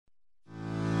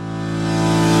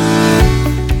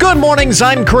mornings,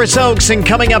 I'm Chris Oakes, and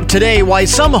coming up today, why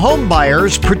some home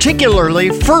buyers, particularly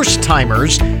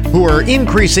first-timers, who are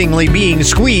increasingly being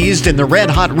squeezed in the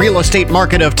red-hot real estate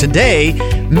market of today,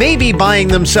 may be buying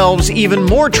themselves even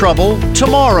more trouble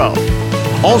tomorrow.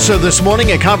 Also this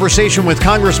morning, a conversation with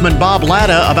Congressman Bob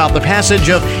Latta about the passage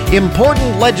of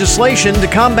important legislation to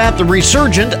combat the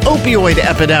resurgent opioid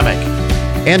epidemic.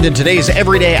 And in today's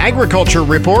Everyday Agriculture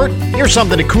Report, here's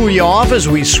something to cool you off as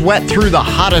we sweat through the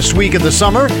hottest week of the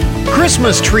summer.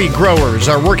 Christmas tree growers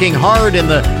are working hard in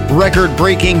the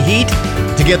record-breaking heat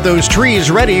to get those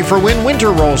trees ready for when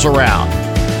winter rolls around.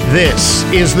 This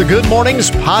is the Good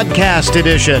Mornings Podcast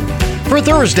Edition for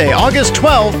Thursday, August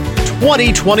 12th,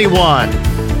 2021.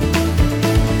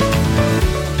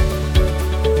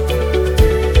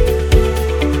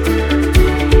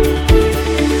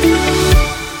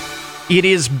 It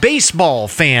is Baseball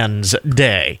Fans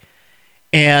Day,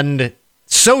 and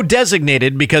so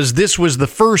designated because this was the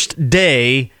first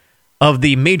day of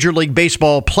the Major League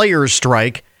Baseball players'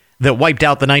 strike that wiped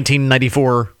out the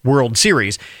 1994 World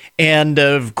Series. And,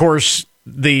 of course,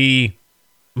 the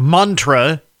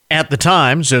mantra at the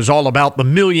time was all about the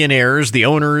millionaires, the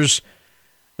owners,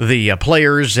 the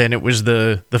players, and it was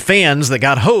the fans that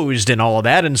got hosed in all of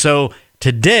that. And so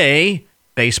today,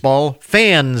 Baseball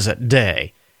Fans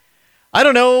Day. I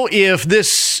don't know if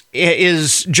this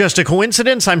is just a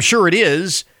coincidence. I'm sure it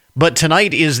is. But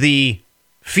tonight is the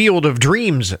Field of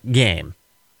Dreams game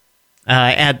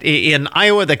in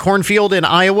Iowa, the cornfield in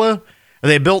Iowa.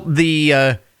 They built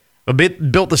the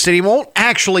stadium. Won't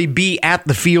actually be at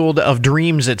the Field of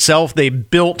Dreams itself. They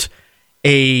built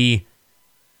a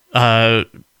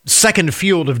second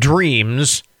Field of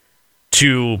Dreams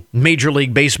to Major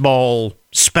League Baseball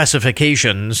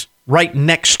specifications right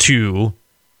next to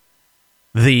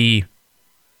the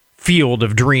Field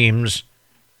of Dreams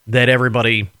that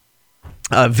everybody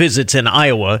visits in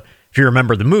Iowa, if you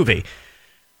remember the movie.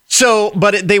 So,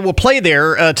 but they will play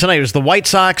there tonight. It was the White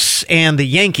Sox and the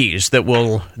Yankees that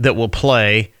will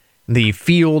play the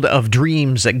Field of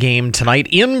Dreams game tonight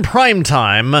in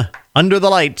primetime under the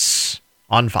lights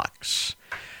on Fox.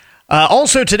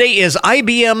 Also today is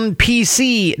IBM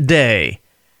PC Day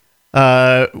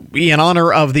in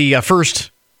honor of the first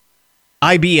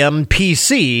IBM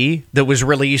PC that was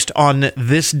released on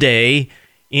this day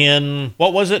in,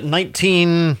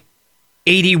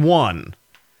 1981.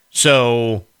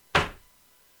 So,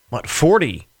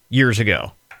 40 years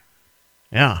ago?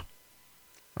 Yeah.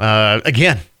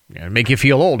 Again, make you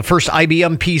feel old. First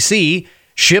IBM PC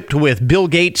shipped with Bill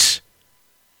Gates'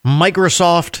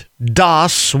 Microsoft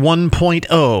DOS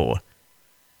 1.0.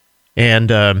 And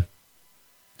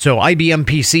so IBM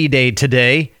PC Day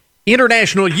today.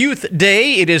 International Youth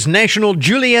Day. It is National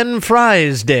Julienne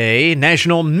Fries Day.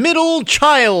 National Middle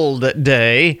Child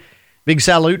Day. Big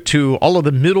salute to all of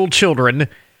the middle children.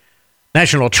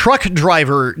 National Truck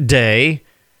Driver Day.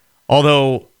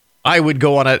 Although I would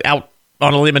go out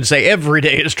on a limb and say every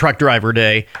day is Truck Driver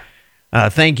Day.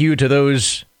 Thank you to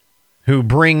those who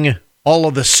bring all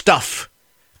of the stuff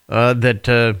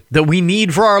that we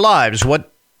need for our lives.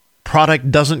 What product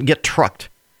doesn't get trucked?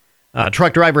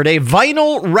 Truck Driver Day.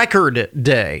 Vinyl Record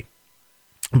Day.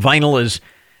 Vinyl has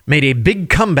made a big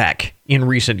comeback in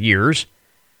recent years,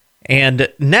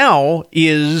 and now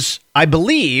is, I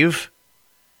believe,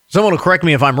 someone will correct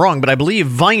me if I'm wrong, but I believe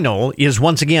vinyl is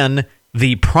once again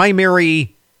the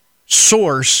primary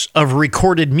source of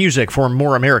recorded music for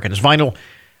more Americans. Vinyl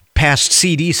passed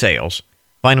CD sales.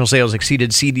 Vinyl sales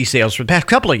exceeded CD sales for the past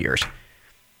couple of years.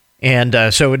 And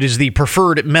so it is the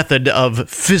preferred method of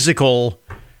physical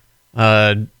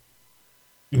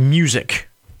music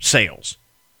sales,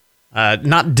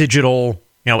 not digital,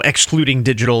 excluding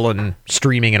digital and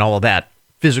streaming and all of that.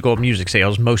 Physical music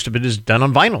sales, most of it is done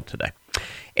on vinyl today.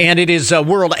 And it is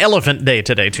World Elephant Day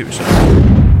today, too. So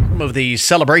some of the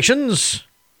celebrations.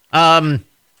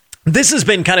 This has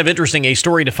been kind of interesting, a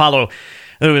story to follow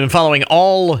that we've been following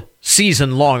all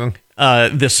season long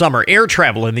this summer. Air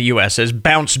travel in the U.S. has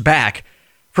bounced back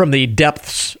from the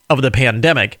depths of the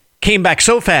pandemic. Came back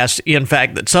so fast, in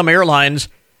fact, that some airlines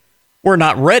were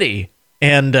not ready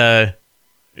and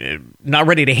not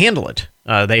ready to handle it.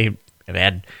 They have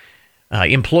had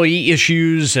employee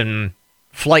issues and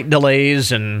flight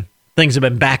delays, and things have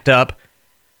been backed up.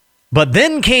 But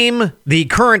then came the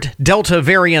current Delta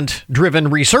variant-driven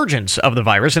resurgence of the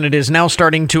virus, and it is now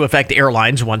starting to affect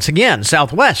airlines once again.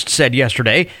 Southwest said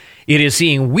yesterday it is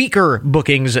seeing weaker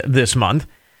bookings this month,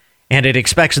 and it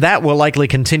expects that will likely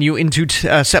continue into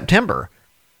September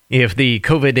if the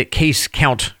COVID case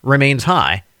count remains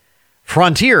high.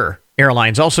 Frontier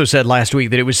Airlines also said last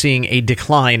week that it was seeing a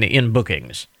decline in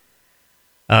bookings.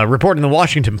 A report in the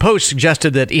Washington Post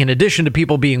suggested that in addition to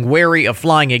people being wary of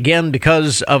flying again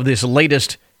because of this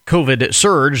latest COVID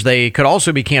surge, they could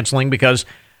also be canceling because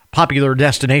popular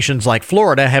destinations like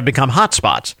Florida have become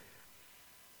hotspots,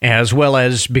 as well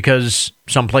as because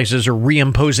some places are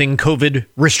reimposing COVID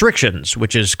restrictions,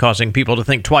 which is causing people to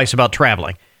think twice about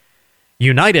traveling.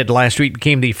 United last week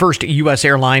became the first U.S.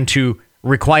 airline to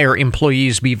require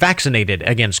employees be vaccinated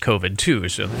against COVID, too.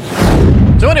 So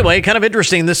anyway, kind of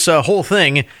interesting, this whole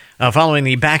thing following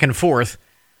the back and forth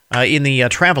in the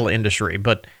travel industry.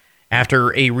 But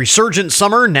after a resurgent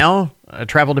summer, now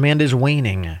travel demand is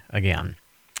waning again.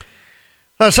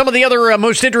 Some of the other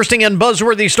most interesting and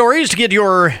buzzworthy stories to get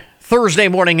your Thursday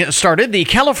morning started. The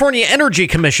California Energy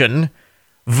Commission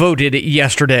voted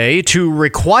yesterday to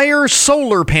require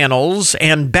solar panels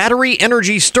and battery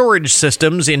energy storage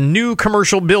systems in new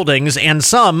commercial buildings and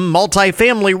some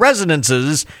multifamily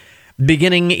residences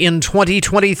beginning in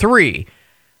 2023.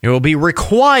 It will be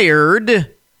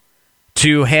required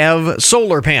to have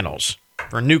solar panels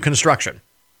for new construction.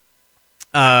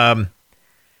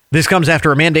 This comes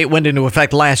after a mandate went into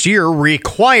effect last year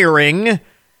requiring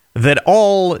that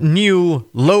all new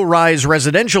low-rise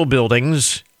residential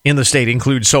buildings in the state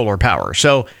include solar power.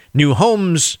 So new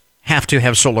homes have to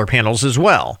have solar panels as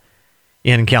well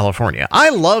in California. I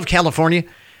love California.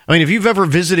 I mean, if you've ever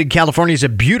visited California, it's a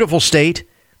beautiful state.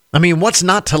 I mean, what's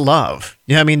not to love?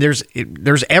 Yeah, I mean,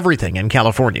 there's everything in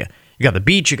California. You got the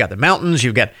beach, you got the mountains,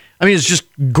 it's just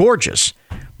gorgeous.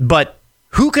 But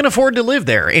who can afford to live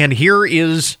there? And here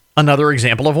is another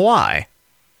example of why.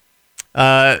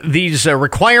 These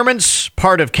requirements,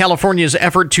 part of California's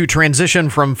effort to transition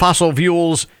from fossil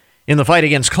fuels in the fight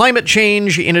against climate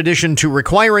change. In addition to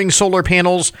requiring solar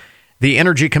panels, the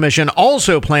Energy Commission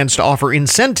also plans to offer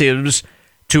incentives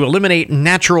to eliminate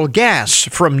natural gas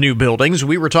from new buildings.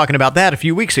 We were talking about that a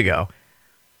few weeks ago.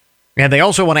 And they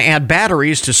also want to add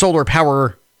batteries to solar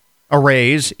power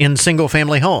arrays in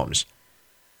single-family homes,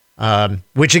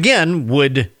 which, again,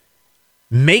 would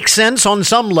make sense on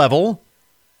some level.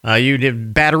 You'd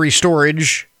have battery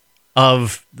storage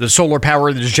of the solar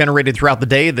power that is generated throughout the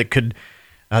day that could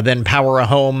then power a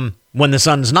home when the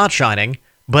sun's not shining.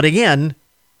 But again,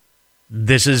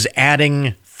 this is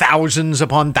adding thousands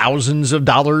upon thousands of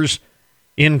dollars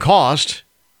in cost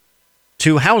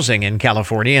to housing in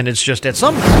California. And it's just at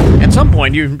some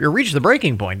point, you reach the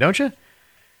breaking point, don't you?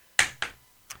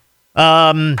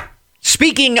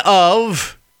 Speaking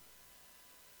of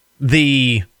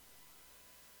this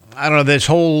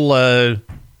whole, I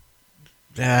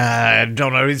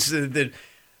don't know, it's the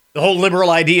whole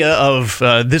liberal idea of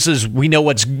we know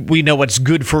what's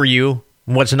good for you,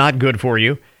 what's not good for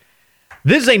you.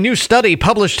 This is a new study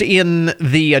published in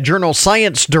the journal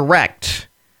Science Direct,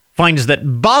 finds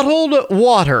that bottled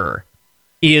water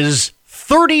is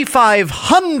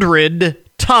 3,500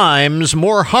 times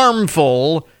more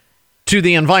harmful to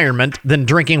the environment than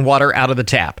drinking water out of the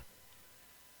tap.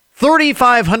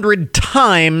 3,500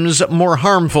 times more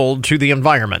harmful to the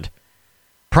environment.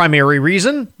 Primary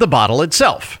reason, the bottle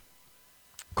itself.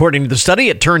 According to the study,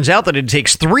 it turns out that it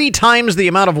takes 3 times the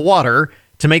amount of water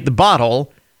to make the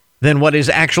bottle than what is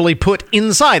actually put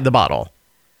inside the bottle,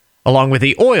 along with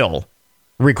the oil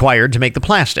required to make the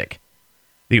plastic.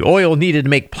 The oil needed to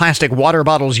make plastic water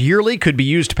bottles yearly could be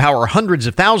used to power hundreds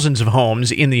of thousands of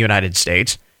homes in the United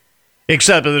States,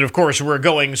 except that, of course, we're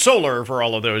going solar for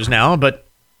all of those now, but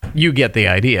you get the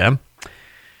idea.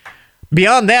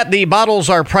 Beyond that, the bottles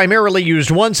are primarily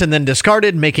used once and then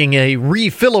discarded, making a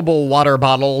refillable water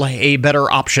bottle a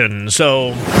better option.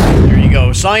 So, there you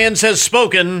go. Science has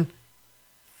spoken.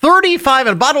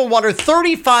 Bottled water,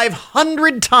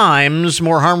 3,500 times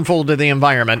more harmful to the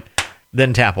environment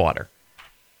than tap water.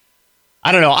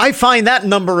 I don't know. I find that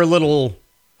number a little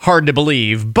hard to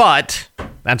believe, but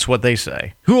that's what they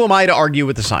say. Who am I to argue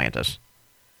with the scientists?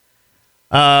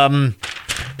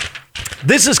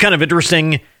 This is kind of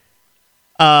interesting.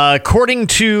 According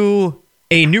to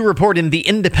a new report in The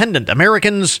Independent,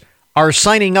 Americans are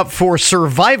signing up for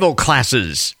survival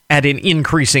classes at an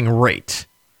increasing rate.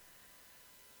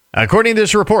 According to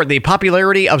this report, the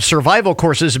popularity of survival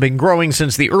courses have been growing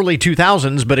since the early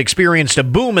 2000s, but experienced a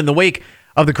boom in the wake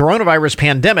of the coronavirus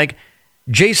pandemic.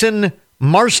 Jason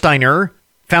Marsteiner,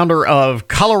 founder of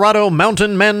Colorado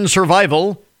Mountain Men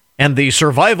Survival and the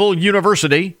Survival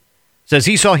University, says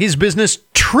he saw his business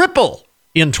triple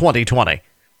in 2020.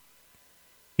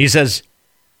 He says,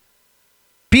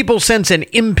 people sense an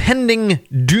impending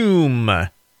doom.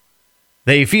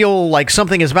 They feel like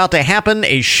something is about to happen,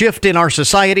 a shift in our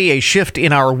society, a shift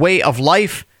in our way of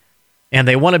life, and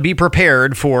they want to be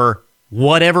prepared for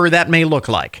whatever that may look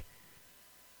like.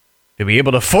 To be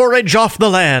able to forage off the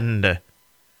land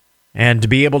and to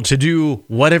be able to do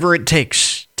whatever it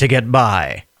takes to get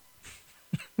by.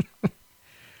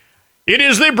 It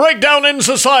is the breakdown in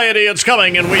society. It's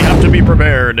coming, and we have to be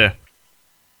prepared.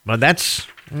 But that's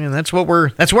where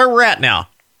we're at now.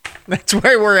 That's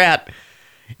where we're at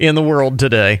in the world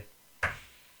today.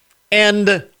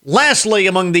 And lastly,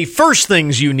 among the first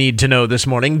things you need to know this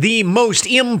morning, the most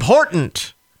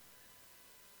important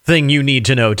thing you need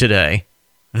to know today.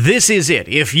 This is it.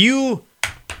 If you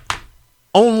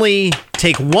only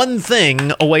take one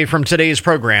thing away from today's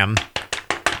program,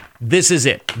 this is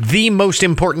it. The most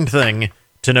important thing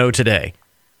to know today.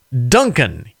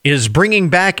 Dunkin' is bringing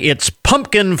back its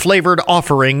pumpkin-flavored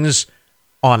offerings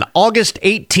on August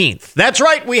 18th. That's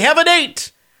right, we have a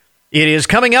date. It is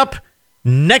coming up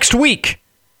next week.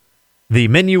 The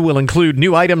menu will include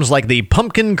new items like the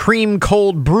pumpkin cream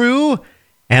cold brew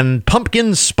and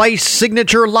pumpkin spice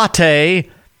signature latte,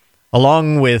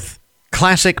 along with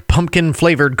classic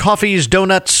pumpkin-flavored coffees,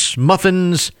 donuts,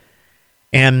 muffins,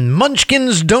 and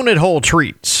Munchkin's Donut Hole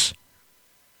treats.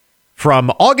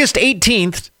 From August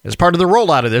 18th, as part of the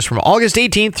rollout of this, from August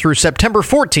 18th through September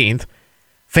 14th,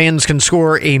 fans can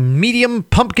score a medium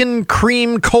pumpkin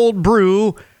cream cold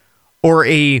brew or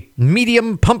a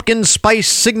medium pumpkin spice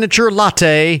signature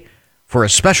latte for a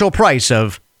special price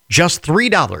of just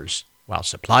 $3 while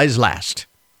supplies last.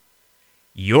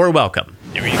 You're welcome.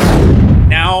 There you go.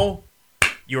 Now,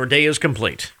 your day is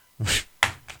complete.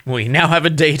 We now have a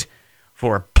date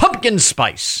for pumpkin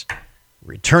spice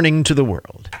returning to the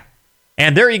world.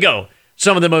 And there you go.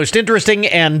 Some of the most interesting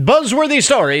and buzzworthy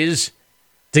stories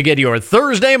to get your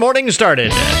Thursday morning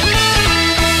started.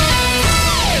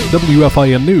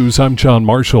 WFIN News, I'm John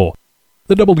Marshall.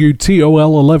 The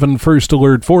WTOL 11 First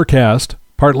Alert forecast: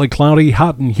 partly cloudy,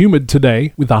 hot and humid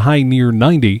today with a high near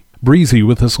 90, breezy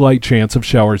with a slight chance of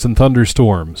showers and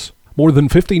thunderstorms. More than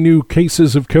 50 new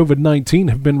cases of COVID-19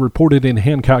 have been reported in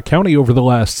Hancock County over the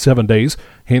last 7 days.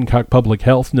 Hancock Public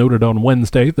Health noted on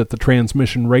Wednesday that the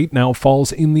transmission rate now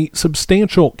falls in the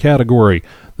substantial category.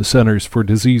 The Centers for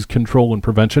Disease Control and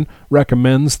Prevention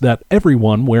recommends that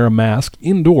everyone wear a mask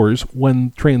indoors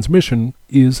when transmission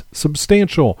is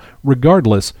substantial,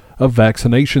 regardless of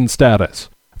vaccination status.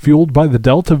 Fueled by the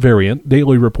Delta variant,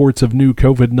 daily reports of new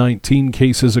COVID-19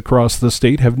 cases across the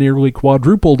state have nearly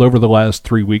quadrupled over the last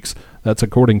 3 weeks. That's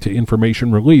according to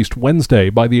information released Wednesday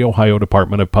by the Ohio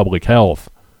Department of Public Health.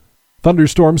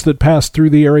 Thunderstorms that passed through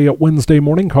the area Wednesday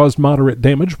morning caused moderate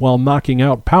damage while knocking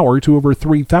out power to over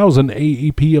 3,000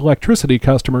 AEP electricity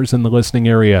customers in the listening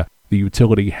area. The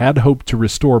utility had hoped to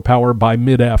restore power by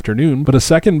mid-afternoon, but a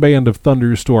second band of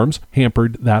thunderstorms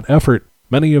hampered that effort.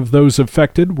 Many of those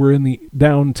affected were in the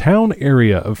downtown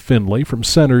area of Findlay from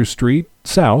Center Street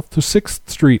south to 6th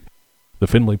Street. The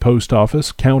Findlay Post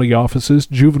Office, county offices,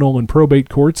 juvenile and probate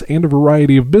courts, and a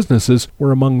variety of businesses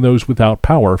were among those without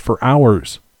power for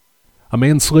hours. A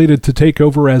man slated to take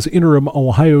over as interim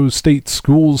Ohio State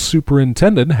Schools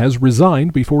superintendent has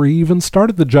resigned before he even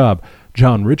started the job.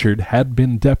 John Richard had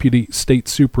been deputy state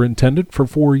superintendent for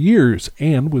 4 years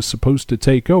and was supposed to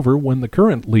take over when the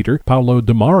current leader, Paolo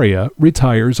DeMaria,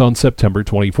 retires on September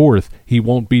 24th. He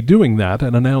won't be doing that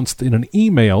and announced in an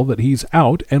email that he's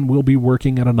out and will be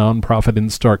working at a nonprofit in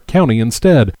Stark County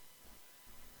instead.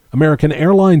 American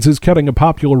Airlines is cutting a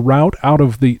popular route out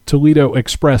of the Toledo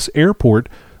Express Airport.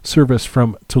 Service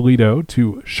from Toledo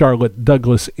to Charlotte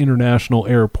Douglas International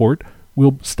Airport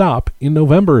will stop in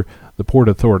November. The Port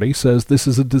Authority says this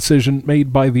is a decision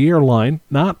made by the airline,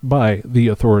 not by the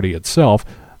authority itself.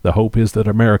 The hope is that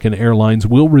American Airlines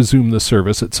will resume the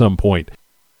service at some point.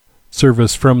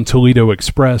 Service from Toledo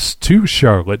Express to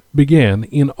Charlotte began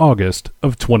in August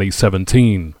of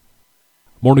 2017.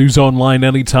 More news online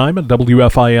anytime at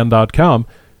WFIN.com.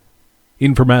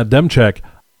 In for Matt Demchek,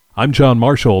 I'm John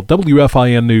Marshall,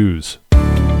 WFIN News.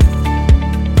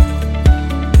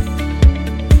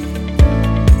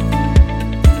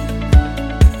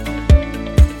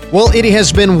 Well, it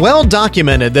has been well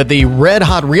documented that the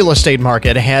red-hot real estate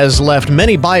market has left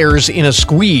many buyers in a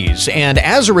squeeze, and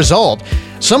as a result,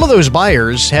 some of those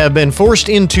buyers have been forced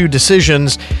into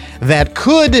decisions that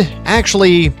could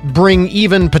actually bring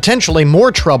even potentially more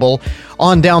trouble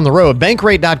on down the road.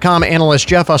 Bankrate.com analyst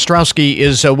Jeff Ostrowski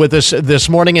is with us this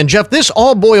morning. And Jeff, this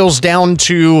all boils down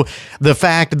to the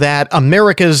fact that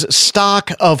America's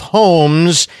stock of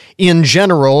homes in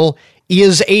general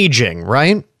is aging,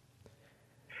 right?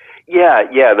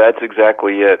 Yeah, that's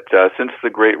exactly it. Since the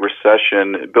Great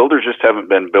Recession, builders just haven't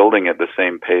been building at the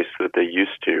same pace that they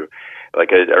used to.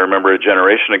 Like I remember a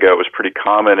generation ago, it was pretty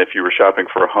common if you were shopping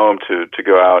for a home to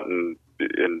go out and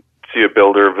see a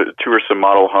builder, tour some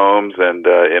model homes, and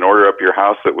order up your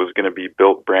house that was going to be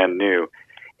built brand new.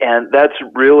 And that's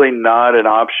really not an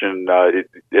option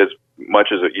as much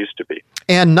as it used to be.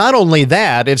 And not only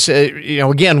that, it's,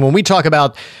 again, when we talk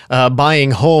about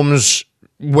buying homes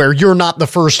where you're not the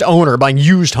first owner, buying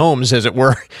used homes, as it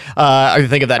were. I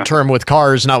think of that term with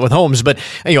cars, not with homes, but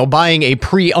buying a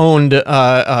pre-owned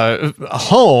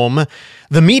home.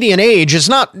 The median age is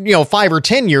not 5 or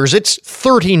 10 years; it's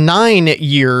 39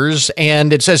 years,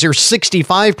 and it says here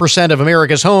 65% of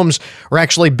America's homes were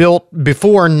actually built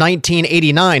before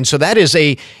 1989. So that is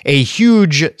a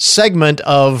huge segment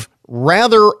of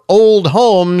rather old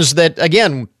homes that,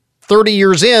 again, 30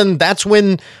 years in, that's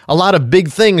when a lot of big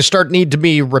things need to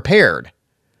be repaired.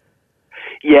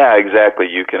 Yeah, exactly.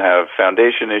 You can have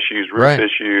foundation issues, roof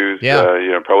issues.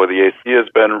 Yeah. Probably the AC has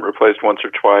been replaced once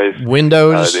or twice.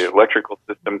 Windows. The electrical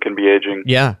system can be aging.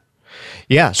 Yeah.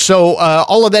 Yeah. So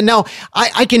all of that. Now,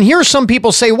 I can hear some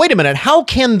people say, wait a minute, how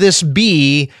can this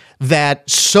be that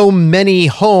so many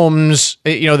homes,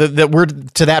 that we're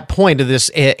to that point of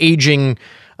this aging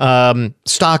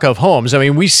stock of homes? I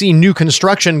mean, we see new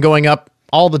construction going up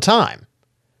all the time.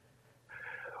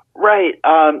 Right.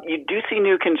 You do see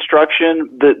new construction.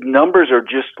 The numbers are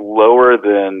just lower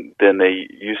than they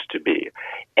used to be.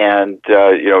 And,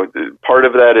 part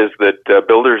of that is that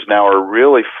builders now are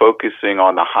really focusing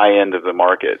on the high end of the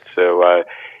market. So,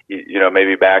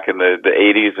 maybe back in the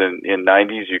 80s and in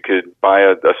 90s, you could buy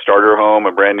a starter home,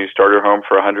 a brand new starter home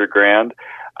for $100,000.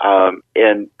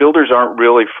 And builders aren't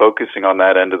really focusing on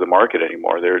that end of the market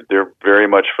anymore. They're very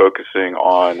much focusing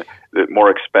on the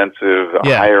more expensive,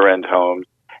 higher end homes.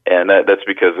 And that's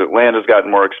because the land has gotten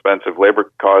more expensive,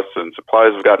 labor costs and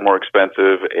supplies have gotten more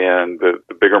expensive, and the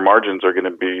bigger margins are going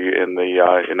to be in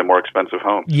the more expensive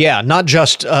homes. Yeah, not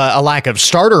just a lack of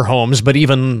starter homes, but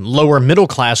even lower middle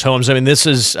class homes. I mean, this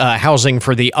is housing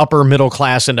for the upper middle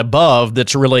class and above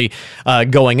that's really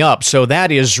going up. So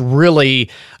that is really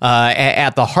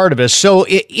at the heart of it. So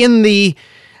in the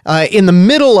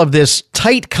middle of this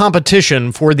tight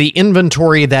competition for the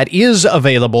inventory that is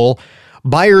available,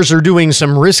 buyers are doing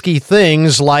some risky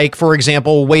things like, for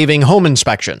example, waiving home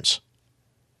inspections.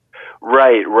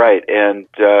 Right. And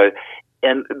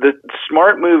the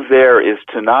smart move there is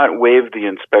to not waive the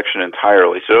inspection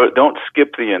entirely. So don't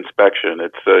skip the inspection.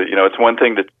 It's one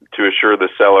thing to assure the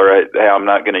seller, hey, I'm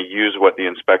not going to use what the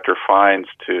inspector finds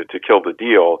to kill the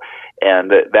deal.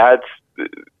 And that's,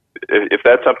 if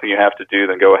that's something you have to do,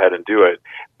 then go ahead and do it.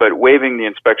 But waiving the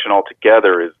inspection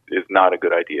altogether is not a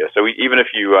good idea. So even if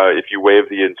you waive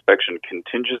the inspection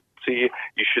contingency,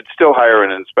 you should still hire an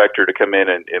inspector to come in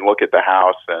and look at the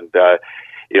house. And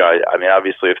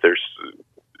obviously, if there's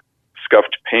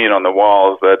scuffed paint on the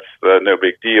walls, that's no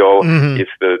big deal. Mm-hmm. If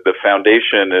the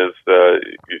foundation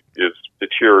is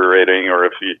deteriorating, or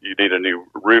if you need a new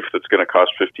roof that's going to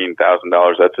cost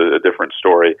 $15,000, that's a different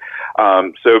story.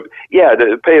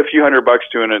 To pay a few $100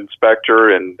 to an inspector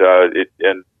and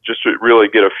just to really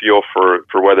get a feel for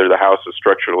whether the house is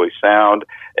structurally sound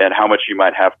and how much you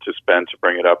might have to spend to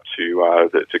bring it up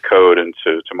to code and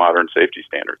to modern safety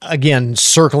standards. Again,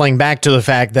 circling back to the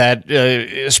fact that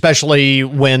especially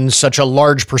when such a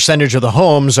large percentage of the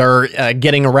homes are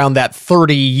getting around that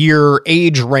 30-year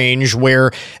age range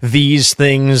where these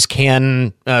things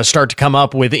can start to come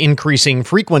up with increasing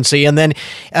frequency. And then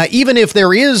even if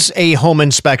there is a home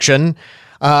inspection,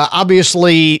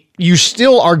 obviously, you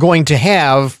still are going to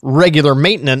have regular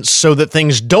maintenance so that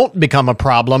things don't become a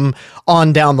problem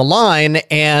on down the line.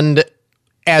 And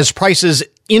as prices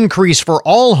increase for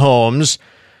all homes,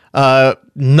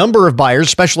 number of buyers,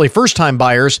 especially first-time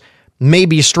buyers, may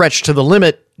be stretched to the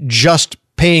limit just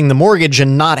paying the mortgage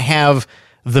and not have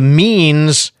the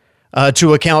means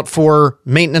to account for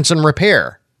maintenance and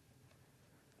repair.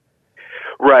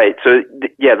 Right. So,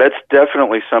 that's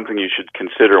definitely something you should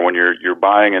consider when you're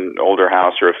buying an older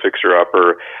house or a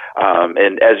fixer-upper.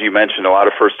 And as you mentioned, a lot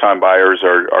of first-time buyers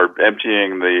are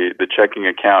emptying the checking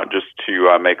account just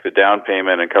to make the down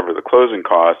payment and cover the closing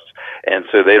costs, and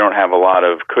so they don't have a lot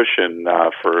of cushion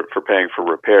for paying for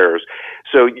repairs.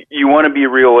 So you want to be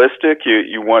realistic.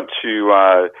 You want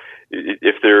to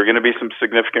if there are going to be some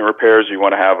significant repairs, you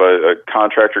want to have a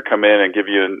contractor come in and give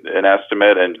you an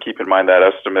estimate, and keep in mind that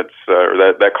estimates or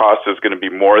that cost is going to be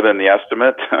more than the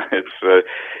estimate. It's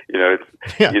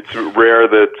rare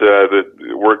that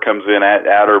the work comes in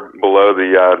at or below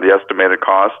the estimated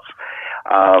costs,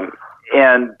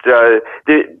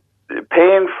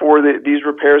 paying for these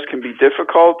repairs can be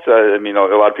difficult. A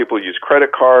lot of people use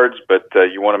credit cards, but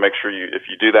you want to make sure if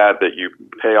you do that you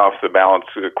pay off the balance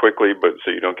quickly, but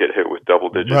so you don't get hit with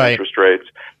double-digit interest rates.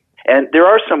 And there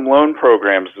are some loan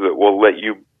programs that will let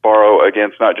you borrow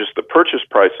against not just the purchase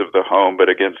price of the home, but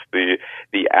against the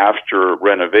after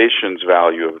renovations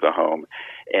value of the home.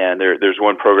 And there's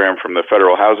one program from the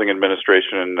Federal Housing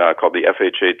Administration called the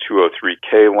FHA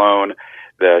 203K loan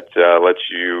that lets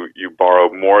you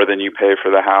borrow more than you pay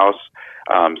for the house.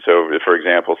 So, if, for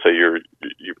example, say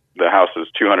the house is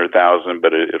 $200,000,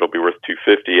 but it'll be worth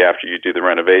 $250,000 after you do the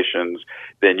renovations,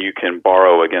 then you can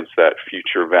borrow against that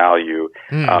future value,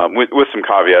 with some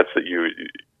caveats that you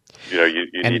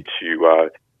need to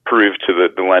prove to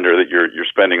the lender that you're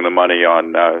spending the money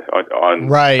on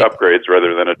right. upgrades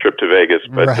rather than a trip to Vegas.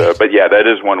 But right. But yeah, that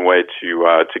is one way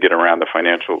to get around the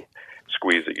financial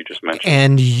squeeze that you just mentioned.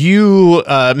 And you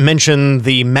mentioned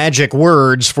the magic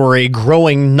words for a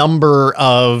growing number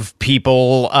of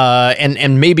people,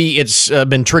 and maybe it's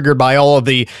been triggered by all of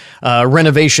the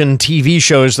renovation TV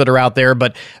shows that are out there,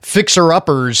 but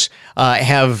fixer-uppers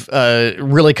have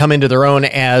really come into their own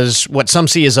as what some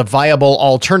see as a viable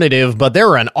alternative, but there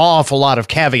are an awful lot of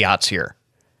caveats here.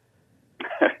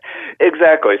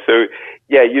 Exactly. So,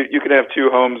 yeah, you can have two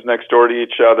homes next door to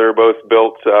each other, both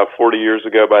built 40 years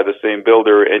ago by the same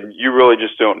builder, and you really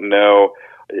just don't know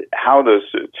how those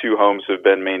two homes have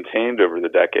been maintained over the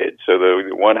decades. So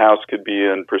the one house could be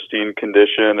in pristine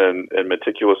condition and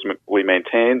meticulously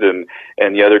maintained, and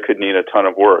the other could need a ton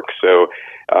of work. So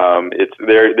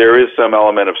there is some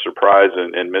element of surprise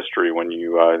and mystery when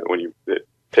you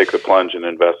take the plunge and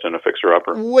invest in a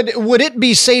fixer-upper. Would it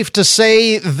be safe to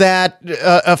say that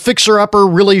a fixer-upper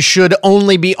really should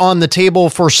only be on the table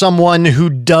for someone who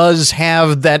does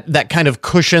have that kind of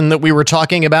cushion that we were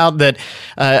talking about? That,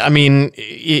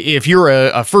 if you're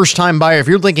a first-time buyer, if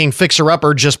you're thinking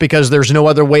fixer-upper just because there's no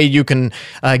other way you can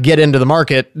get into the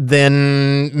market,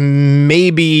 then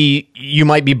maybe you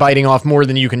might be biting off more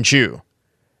than you can chew.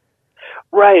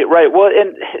 Right. Well,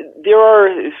 and there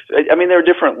are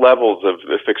different levels of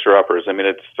fixer-uppers. I mean,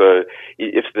 it's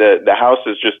if the house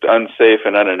is just unsafe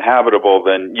and uninhabitable,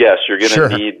 then yes, you're going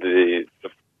to need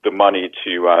the money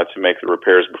to make the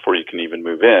repairs before you can even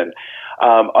move in.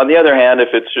 On the other hand, if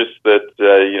it's just that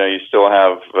you still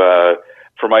have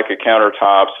Formica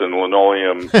countertops and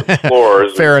linoleum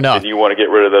floors, fair enough, and you want to get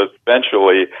rid of those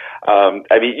eventually,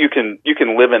 you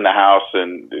can live in the house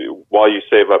and while you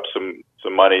save up some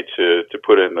money to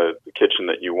put in the kitchen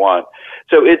that you want.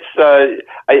 So it's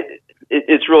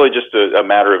really just a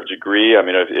matter of degree. I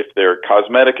mean, if there are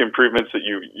cosmetic improvements that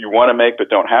you want to make but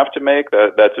don't have to make,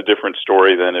 that's a different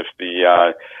story than if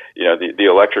the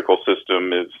electrical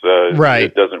system is right.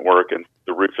 It doesn't work and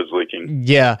the roof is leaking.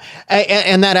 Yeah,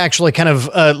 and that actually kind of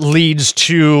leads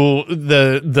to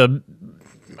the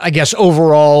I guess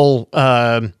overall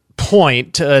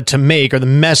point to make, or the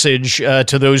message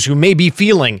to those who may be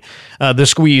feeling the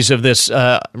squeeze of this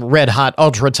red hot,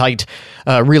 ultra tight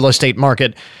real estate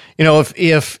market.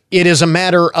 If it is a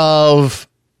matter of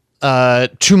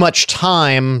too much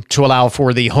time to allow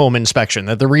for the home inspection,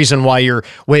 that the reason why you're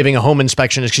waiving a home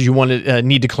inspection is because you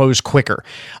need to close quicker.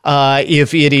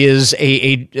 If it is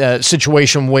a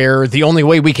situation where the only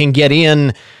way we can get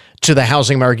in to the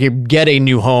housing market, get a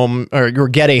new home or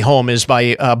get a home is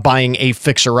by buying a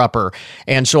fixer-upper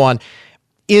and so on.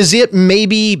 Is it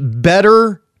maybe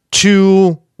better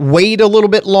to wait a little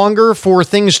bit longer for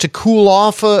things to cool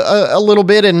off a little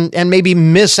bit and maybe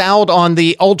miss out on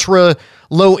the ultra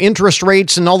low interest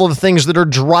rates and all of the things that are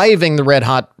driving the red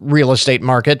hot real estate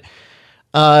market,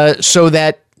 so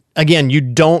that, again, you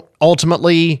don't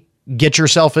ultimately get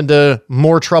yourself into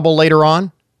more trouble later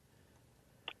on?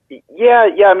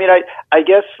 Yeah. I mean, I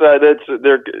guess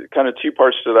there are kind of two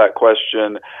parts to that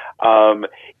question.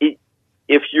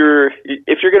 If you're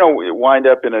going to wind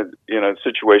up in a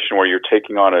situation where you're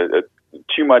taking on a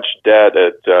too much debt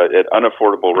at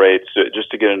unaffordable rates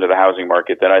just to get into the housing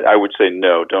market, then I would say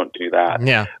no, don't do that.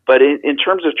 Yeah. But in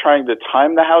terms of trying to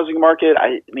time the housing market,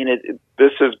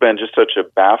 this has been just such a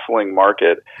baffling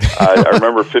market. I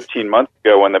remember 15 months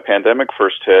ago when the pandemic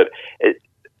first hit,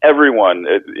 everyone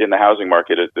in the housing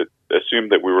market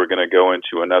assumed that we were going to go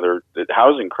into another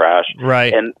housing crash,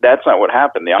 right? And that's not what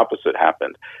happened. The opposite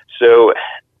happened. So,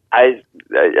 I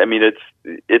mean,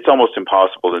 it's almost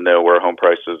impossible to know where home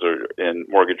prices and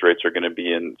mortgage rates are going to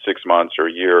be in 6 months or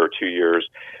a year or 2 years.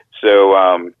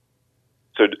 So,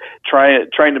 trying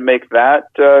to make that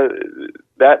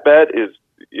bet is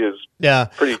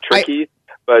pretty tricky.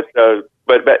 But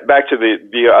back to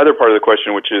the other part of the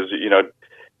question, which is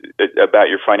about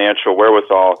your financial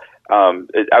wherewithal.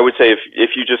 I would say if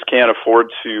you just can't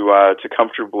afford to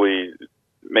comfortably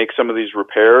make some of these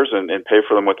repairs and pay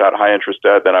for them without high interest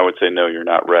debt, then I would say no, you're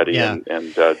not ready, and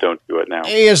don't do it now.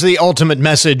 As the ultimate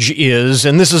message is,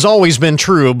 and this has always been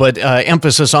true, but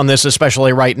emphasis on this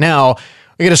especially right now,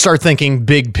 we got to start thinking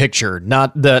big picture,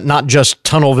 not just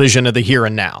tunnel vision of the here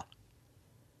and now.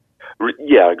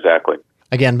 Yeah, exactly.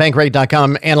 Again,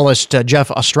 Bankrate.com analyst Jeff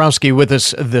Ostrowski with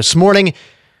us this morning.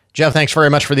 Jeff, thanks very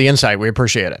much for the insight. We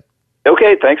appreciate it.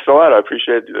 Okay, thanks a lot. I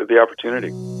appreciate the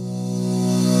opportunity.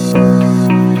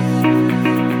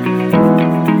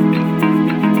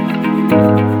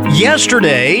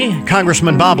 Yesterday,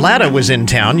 Congressman Bob Latta was in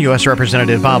town. U.S.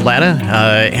 Representative Bob Latta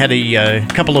had a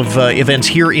couple of events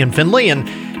here in Findlay, and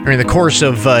during the course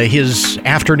of his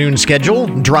afternoon schedule,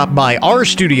 dropped by our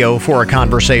studio for a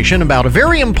conversation about a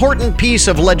very important piece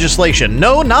of legislation.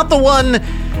 No, not the one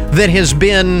that has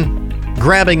been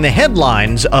grabbing the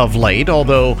headlines of late,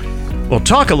 although we'll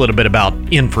talk a little bit about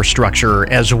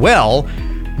infrastructure as well.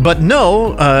 But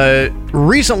no,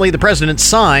 recently the president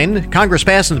signed, Congress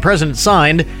passed and the president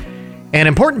signed an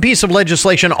important piece of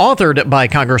legislation authored by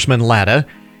Congressman Latta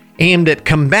aimed at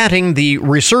combating the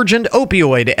resurgent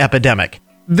opioid epidemic.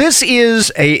 This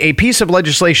is a piece of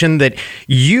legislation that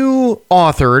you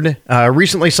authored,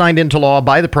 recently signed into law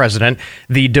by the president,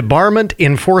 the Debarment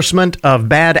Enforcement of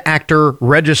Bad Actor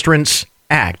Registrants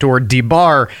Act, or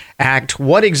DEBAR Act.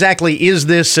 What exactly is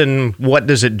this and what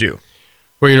does it do?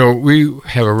 Well, we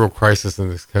have a real crisis in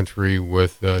this country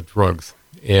with drugs.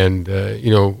 And, a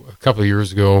couple of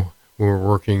years ago, we were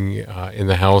working in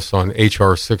the House on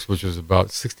H.R. 6, which was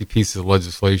about 60 pieces of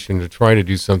legislation to try to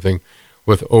do something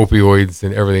with opioids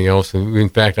and everything else. And in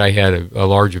fact, I had a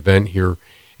large event here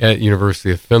at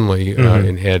University of Findlay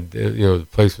and had, the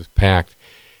place was packed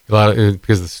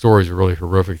because the stories are really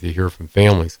horrific to hear from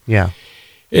families. Yeah.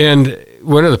 And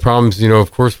one of the problems,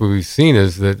 of course, what we've seen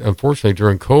is that, unfortunately,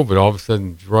 during COVID, all of a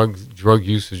sudden drug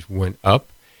usage went up.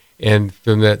 And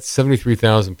from that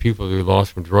 73,000 people that we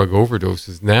lost from drug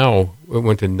overdoses, now it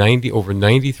went to over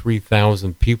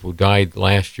 93,000 people died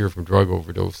last year from drug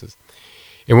overdoses.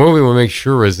 And what we want to make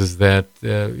sure is that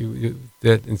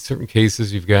that in certain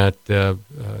cases you've got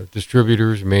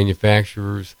distributors,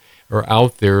 manufacturers are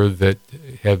out there that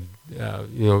have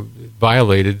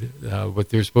violated what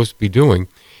they're supposed to be doing.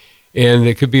 And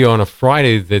it could be on a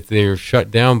Friday that they're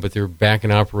shut down, but they're back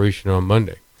in operation on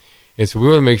Monday. And so we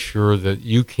want to make sure that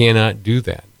you cannot do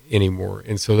that anymore.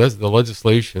 And so that's the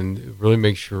legislation really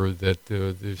makes sure that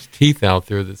there's teeth out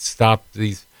there that stop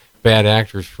these bad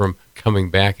actors from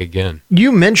coming back again.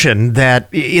 You mentioned that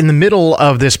in the middle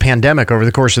of this pandemic, over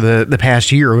the course of the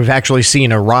past year, we've actually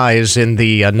seen a rise in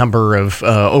the number of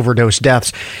overdose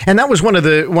deaths, and that was one of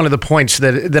the points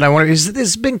that I wanted. Is this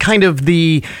has been kind of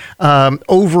the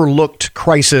overlooked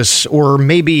crisis, or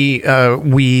maybe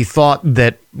we thought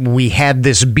that we had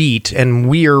this beat, and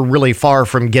we are really far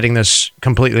from getting this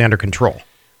completely under control.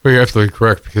 Well, you're absolutely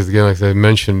correct, because, again, like I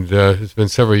mentioned, it's been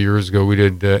several years ago, we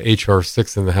did H.R.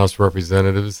 6 in the House of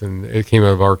Representatives, and it came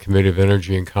out of our Committee of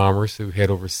Energy and Commerce. We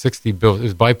had over 60 bills. It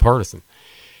was bipartisan.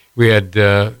 We had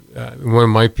one of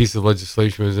my pieces of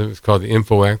legislation was called the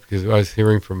Info Act, because I was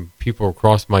hearing from people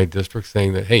across my district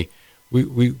saying that, hey,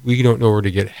 we don't know where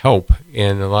to get help,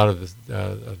 and a lot of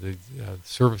the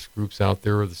service groups out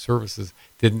there, or the services,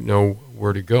 didn't know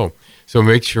where to go. So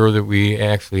make sure that we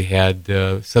actually had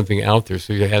something out there.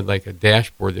 So you had like a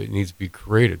dashboard that needs to be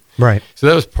created. Right. So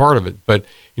that was part of it. But,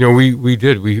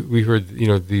 we heard,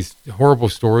 these horrible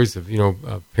stories of,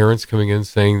 parents coming in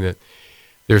saying that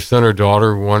their son or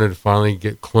daughter wanted to finally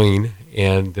get clean.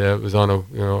 And it was on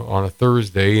a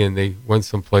Thursday, and they went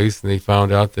someplace and they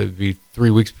found out that it'd be 3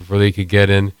 weeks before they could get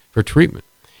in for treatment.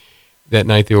 That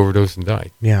night they overdosed and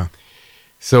died. Yeah.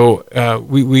 So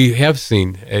we have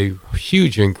seen a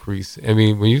huge increase. I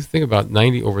mean, when you think about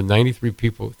over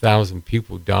 93,000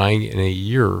 people dying in a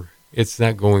year, it's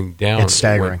not going down. It's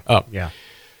staggering. It went up. Yeah.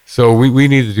 So we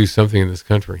need to do something in this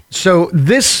country. So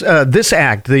this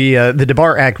act, the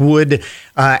DEBAR Act, would,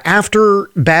 after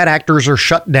bad actors are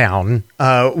shut down,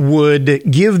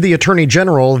 would give the Attorney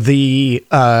General the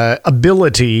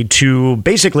ability to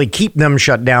basically keep them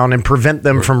shut down and prevent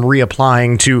them from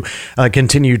reapplying to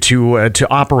continue to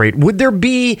operate. Would there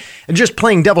be, just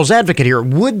playing devil's advocate here,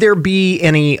 would there be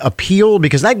any appeal?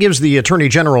 Because that gives the Attorney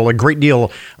General a great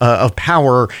deal of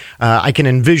power. I can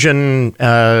envision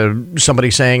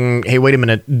somebody saying, hey, wait a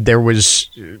minute, there was,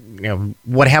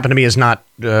 what happened to me is not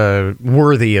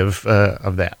worthy of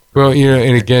that. Well,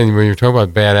 and again, when you're talking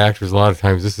about bad actors, a lot of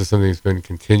times this is something that's been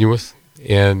continuous,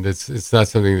 and it's not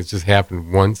something that's just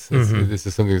happened once. This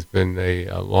is something that's been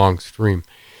a long stream.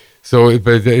 So,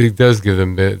 but it does give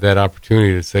them that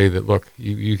opportunity to say that, look,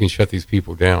 you can shut these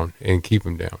people down and keep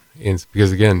them down. And it's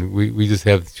because, again, we just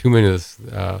have too many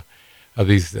of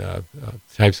these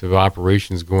types of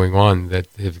operations going on that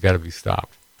have got to be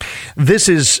stopped. this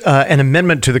is an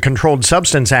amendment to the Controlled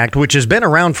Substance Act, which has been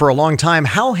around for a long time.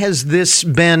 How has this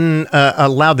been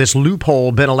this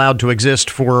loophole been allowed to exist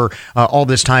for all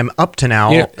this time up to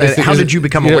now? Yeah, how did you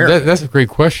become aware? That's a great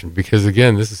question, because,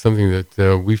 again, this is something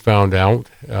that we found out.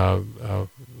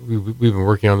 We've been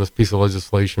working on this piece of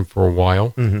legislation for a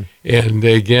while. Mm-hmm. And,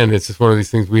 again, it's just one of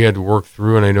these things we had to work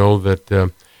through, and I know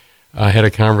that I had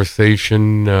a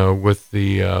conversation with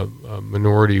the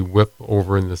minority whip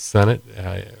over in the Senate,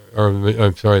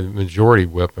 the majority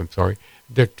whip,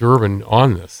 Dick Durbin,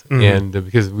 on this. Mm-hmm. And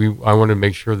because I wanted to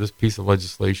make sure this piece of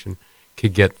legislation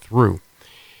could get through.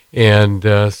 And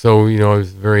so, I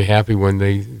was very happy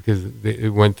because it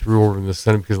went through over in the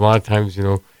Senate, because a lot of times,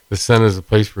 the Senate is a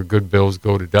place where good bills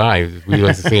go to die, as we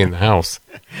like to say in the House.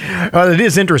 Well, it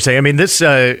is interesting. I mean, this,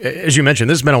 as you mentioned,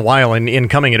 this has been a while in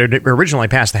coming. It originally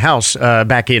passed the House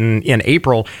back in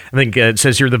April. I think it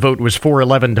says here the vote was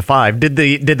 411 to 5. Did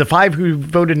the 5 who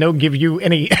voted no give you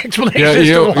any explanation as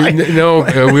to why?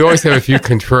 No, we always have a few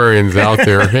contrarians out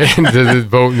there and that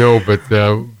vote no, but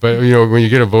when you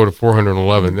get a vote of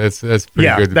 411, that's pretty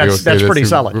good to be able to say. That's pretty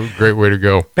solid. Great way to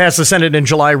go. Passed the Senate in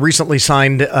July, recently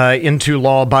signed into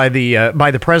law by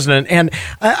the president, and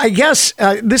I guess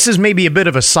this is maybe a bit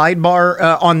of a sidebar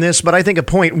on this, but I think a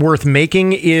point worth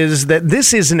making is that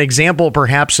this is an example,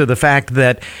 perhaps, of the fact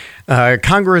that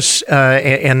Congress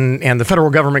and the federal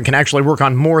government can actually work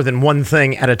on more than one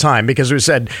thing at a time, because we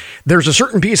said there's a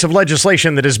certain piece of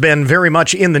legislation that has been very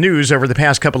much in the news over the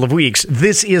past couple of weeks.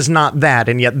 This is not that,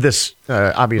 and yet this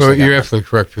obviously. Well, you're absolutely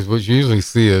correct, because what you usually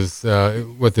see is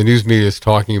what the news media is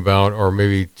talking about are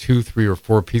maybe 2, 3, or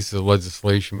 4 pieces of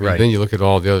legislation, but then you look at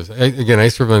all the others. Again, I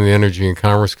serve on the Energy and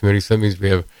Commerce Committee, so that means we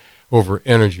have over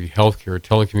energy, healthcare,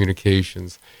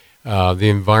 telecommunications, the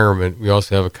environment. We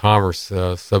also have a commerce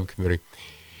subcommittee,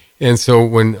 and so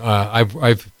when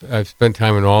I've spent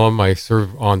time in all of them. I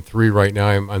serve on 3 right now.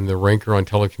 I'm the ranker on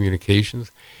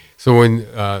telecommunications. So when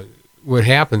what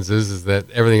happens is that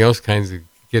everything else kind of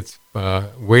gets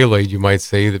waylaid, you might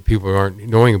say, that people aren't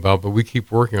knowing about, but we keep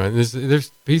working on it. There's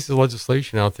pieces of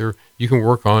legislation out there you can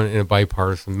work on in a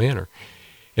bipartisan manner.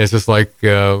 It's just like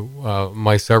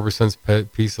my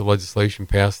CyberSense piece of legislation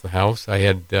passed the House. I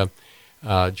had Jerry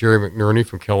McNerney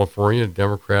from California, a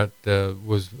Democrat,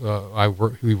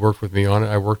 he worked with me on it.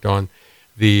 I worked on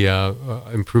the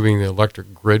improving the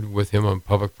electric grid with him on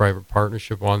public-private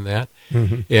partnership on that.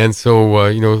 Mm-hmm. And so,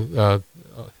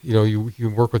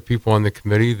 you work with people on the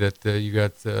committee that you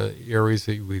got areas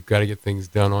that we've got to get things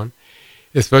done on.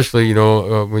 Especially,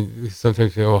 when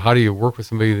sometimes, how do you work with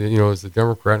somebody that, is a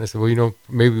Democrat? And I said, well,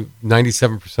 maybe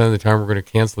 97% of the time we're going to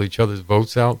cancel each other's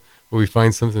votes out, but we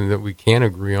find something that we can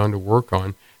agree on to work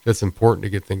on that's important to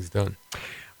get things done.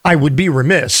 I would be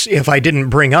remiss if I didn't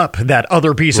bring up that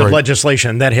other piece of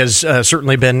legislation that has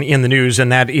certainly been in the news,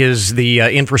 and that is the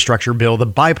infrastructure bill, the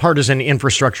bipartisan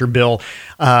infrastructure bill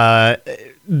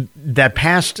that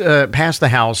passed the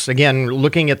House. Again,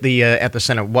 looking at the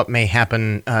Senate, what may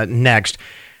happen next.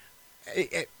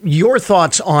 Your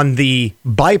thoughts on the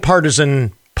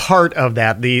bipartisan part of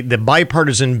that, the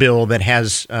bipartisan bill that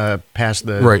has passed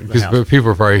the right, because people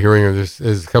are probably hearing there's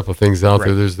a couple of things out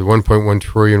there. There's the 1.1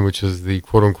 trillion, which is the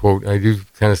quote unquote, I do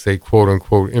kind of say quote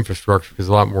unquote infrastructure, because there's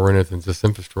a lot more in it than just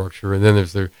infrastructure. And then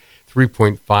there's the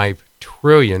 3.5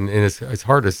 trillion, and it's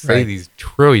hard to say these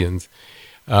trillions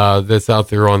that's out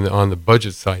there on the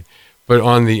budget side. But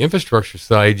on the infrastructure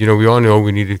side, we all know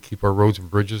we need to keep our roads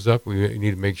and bridges up. We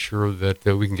need to make sure that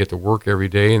we can get to work every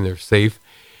day and they're safe.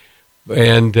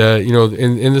 And,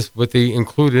 in this, what they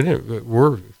include in it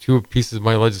were 2 pieces of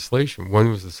my legislation. One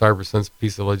was the CyberSense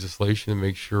piece of legislation to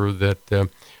make sure that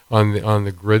on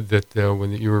the grid that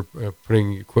when you were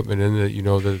putting equipment in,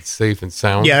 that that it's safe and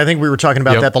sound. Yeah, I think we were talking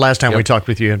about that the last time we talked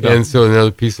with you. And so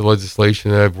another piece of legislation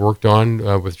that I've worked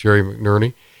on with Jerry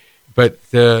McNerney. But,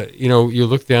 you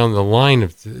look down the line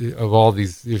of all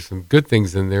these, there's some good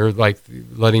things in there, like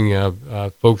letting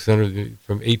folks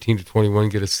from 18 to 21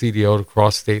 get a CDL to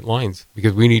cross state lines,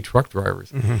 because we need truck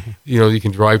drivers. Mm-hmm. You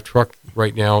can drive truck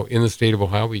right now in the state of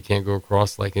Ohio, but you can't go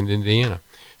across like in Indiana.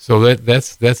 So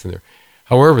that's in there.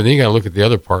 However, then you got to look at the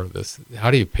other part of this.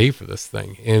 How do you pay for this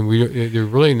thing? And there are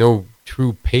really no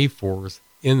true pay-fors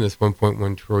in this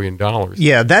 $1.1 trillion.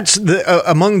 Yeah, that's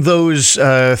among those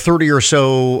 30 or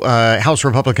so House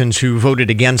Republicans who voted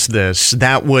against this.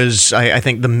 That was, I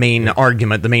think, the main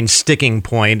argument, the main sticking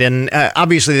point. And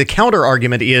obviously, the counter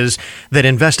argument is that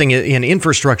investing in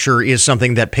infrastructure is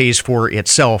something that pays for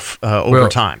itself over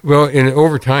time. Well,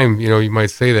 over time, you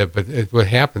might say that, but what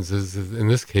happens is in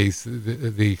this case,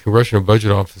 the Congressional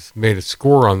Budget Office made a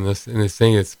score on this, and it's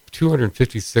saying it's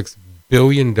 $256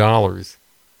 billion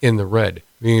in the red.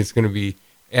 Meaning it's going to be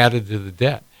added to the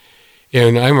debt.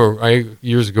 And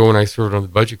years ago when I served on the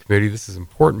budget committee, this is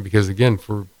important because, again,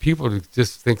 for people to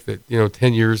just think that,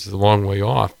 10 years is a long way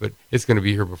off, but it's going to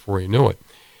be here before you know it,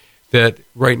 that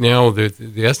right now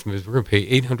the estimate is we're going to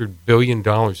pay $800 billion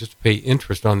just to pay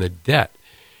interest on the debt.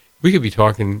 We could be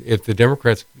talking, if the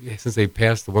Democrats, since they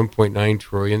passed the $1.9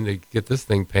 trillion, they get this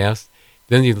thing passed,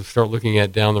 then you start looking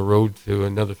at down the road to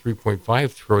another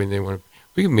 $3.5 trillion.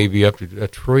 We could maybe up to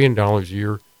 $1 trillion a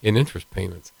year in interest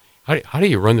payments. How do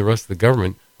you run the rest of the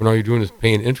government when all you're doing is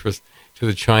paying interest to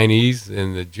the Chinese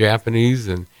and the Japanese,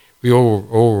 and we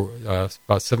owe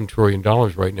about $7 trillion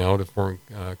right now to foreign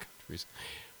countries.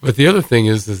 But the other thing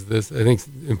is this, I think it's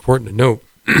important to note,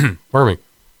 pardon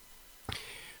me,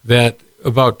 that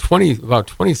about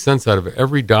 20 cents out of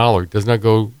every dollar does not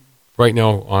go right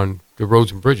now on the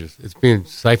roads and bridges. It's being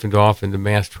siphoned off into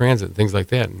mass transit and things like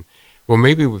that. And, well,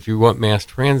 maybe if you want mass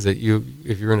transit,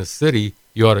 if you're in a city,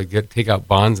 you ought to take out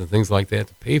bonds and things like that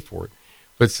to pay for it.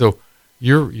 But so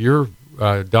your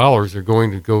dollars are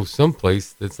going to go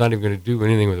someplace that's not even going to do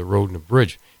anything with a road and a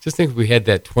bridge. Just think if we had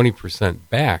that 20%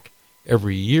 back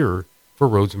every year for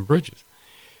roads and bridges.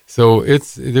 So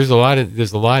there's a lot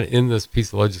in this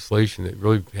piece of legislation that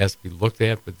really has to be looked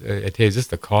at. But I tell you, just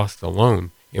the cost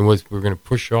alone and what we're going to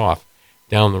push off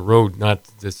down the road, not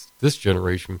this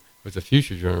generation, but the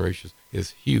future generations,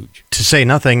 is huge. To say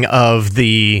nothing of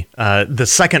the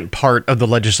second part of the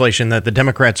legislation that the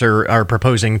Democrats are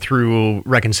proposing through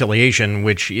reconciliation,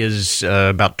 which is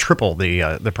about triple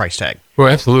the price tag. Well,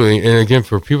 absolutely. And again,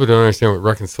 for people to understand what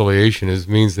reconciliation is,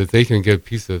 means that they can get a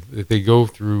piece of, if they go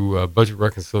through budget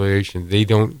reconciliation, they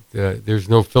don't, there's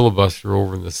no filibuster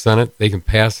over in the Senate. They can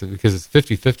pass it because it's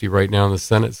 50-50 right now in the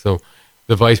Senate. So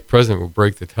the vice president will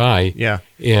break the tie. Yeah.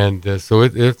 And so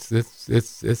it's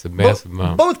a massive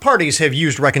amount. Both parties have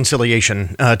used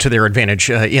reconciliation to their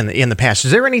advantage in the past.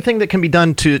 Is there anything that can be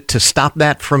done to stop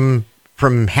that from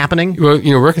happening? Well,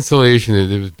 reconciliation,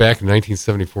 it was back in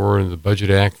 1974 in the Budget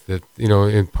Act that,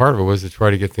 and part of it was to try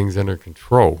to get things under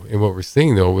control. And what we're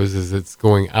seeing, though, is it's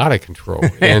going out of control.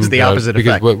 It's the opposite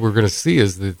because effect. What we're going to see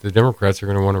is that the Democrats are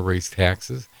going to want to raise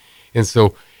taxes. And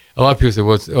so a lot of people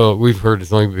say, well, we've heard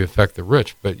it's only going to affect the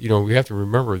rich. But, we have to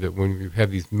remember that when we have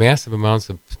these massive amounts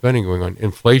of spending going on,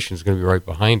 inflation is going to be right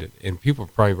behind it. And people are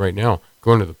probably right now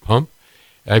going to the pump.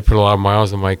 I put a lot of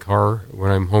miles on my car when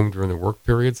I'm home during the work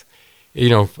periods.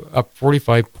 Up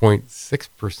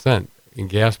 45.6% in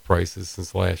gas prices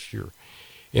since last year.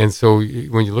 And so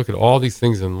when you look at all these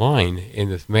things in line and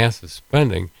this massive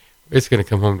spending, it's going to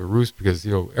come home to roost because,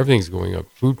 everything's going up.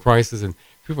 Food prices, and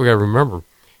people got to remember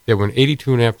that when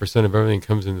 82.5% of everything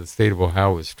comes into the state of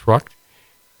Ohio is trucked,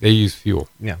 they use fuel.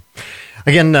 Yeah.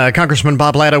 Again, Congressman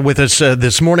Bob Latta with us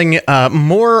this morning.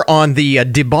 More on the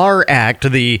DeBar Act,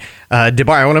 I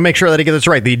want to make sure that I get this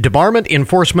right, the Debarment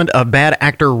Enforcement of Bad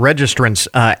Actor Registrants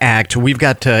Act. We've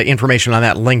got information on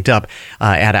that linked up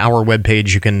at our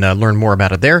webpage. You can learn more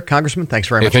about it there. Congressman, thanks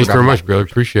very much. Thanks very much, brother.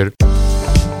 Appreciate it.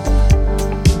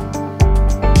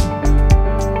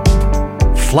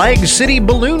 Flag City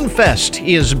Balloon Fest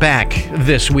is back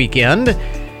this weekend.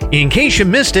 In case you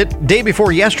missed it, day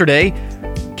before yesterday,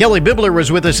 Kelly Bibler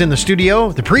was with us in the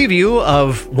studio, the preview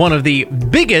of one of the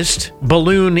biggest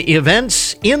balloon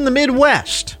events in the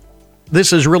Midwest.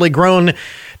 This has really grown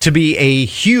to be a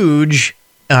huge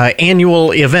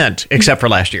annual event, except for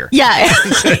last year. Yeah,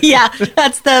 yeah,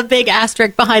 that's the big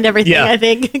asterisk behind everything, I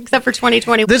think, except for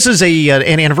 2020. This is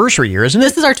an anniversary year, isn't it?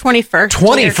 This is our 21st.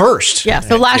 21st. Yeah,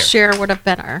 so last year would have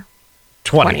been our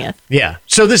 20th. Yeah,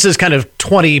 so this is kind of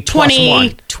 20 plus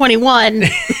 1. 21.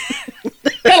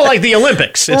 Kind of like the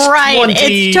Olympics. It's right. 20,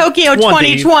 it's Tokyo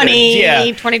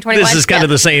 2020, 2021. This is kind of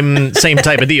the same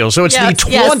type of deal. So it's the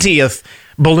 20th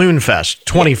Balloon Fest,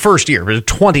 21st year, but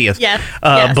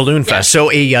 20th Balloon Fest.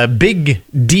 So a big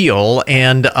deal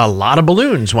and a lot of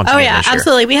balloons once again this year.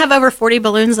 Absolutely. We have over 40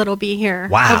 balloons that'll be here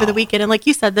over the weekend. And like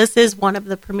you said, this is one of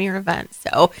the premier events.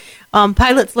 So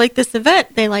pilots like this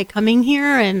event. They like coming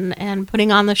here and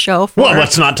putting on the show for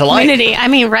what's not to like? Community. I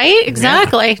mean, right?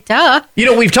 Exactly. Yeah.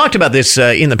 Duh. We've talked about this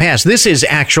in the past. This is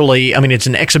actually, it's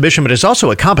an exhibition, but it's also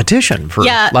a competition for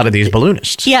a lot of these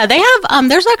balloonists. Yeah, they have,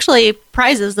 there's actually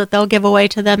prizes that they'll give away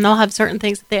to them. They'll have certain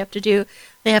things that they have to do.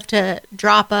 They have to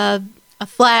drop a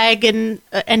flag and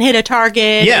hit a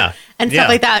target and stuff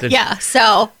like that.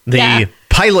 So the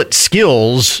pilot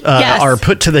skills are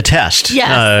put to the test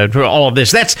for all of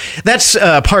this. That's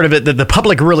part of it that the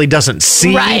public really doesn't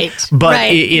see, but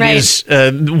it is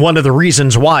one of the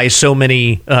reasons why so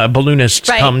many balloonists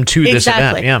come to this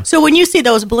event. Yeah. So when you see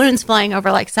those balloons flying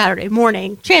over like Saturday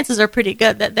morning, chances are pretty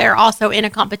good that they're also in a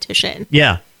competition.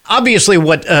 Yeah. obviously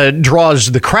what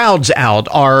draws the crowds out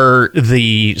are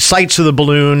the sights of the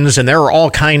balloons, and there are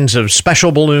all kinds of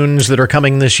special balloons that are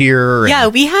coming this year. Yeah,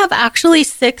 we have actually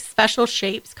 6 special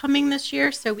shapes coming this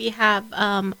year. So we have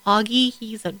Augie,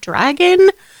 he's a dragon.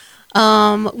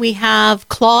 We have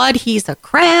Claude, he's a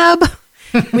crab.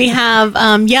 We have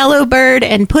Yellowbird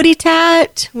and Putty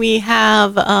Tat. We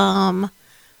have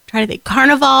trying to think,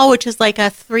 Carnival, which is like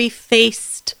a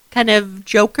 3-faced kind of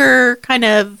Joker kind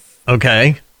of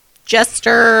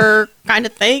jester kind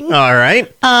of thing. All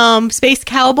right. Space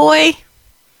Cowboy. I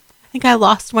think I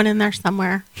lost one in there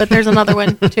somewhere, but there's another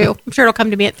one too. I'm sure it'll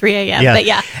come to me at 3 a.m. Yeah. But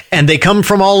yeah. And they come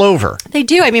from all over. They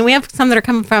do. I mean, we have some that are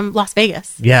coming from Las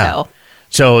Vegas. Yeah.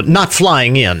 So not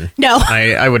flying in. No.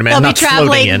 I would imagine not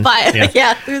floating in.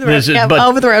 Through the road.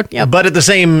 Over the road. Yeah. But at the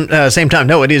same time,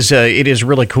 no, it is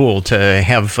really cool to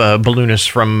have balloonists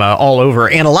from all over,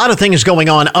 and a lot of things going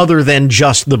on other than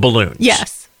just the balloons.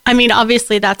 Yes. I mean,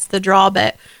 obviously that's the draw,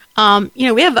 but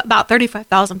we have about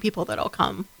 35,000 people that'll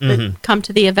come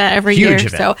to the event every year.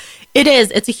 Event. So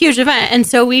it's a huge event. And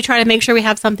so we try to make sure we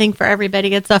have something for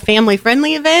everybody. It's a family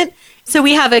friendly event. So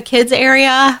we have a kids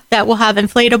area that will have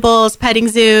inflatables, petting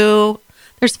zoo.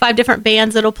 There's 5 different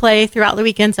bands that'll play throughout the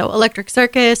weekend. So Electric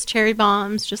Circus, Cherry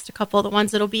Bombs, just a couple of the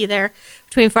ones that'll be there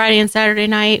between Friday and Saturday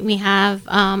night. We have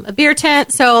a beer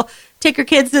tent. So take your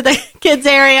kids to the kids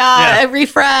area,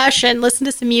 refresh, and listen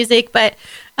to some music. But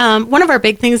one of our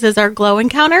big things is our glow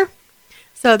encounter.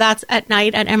 So that's at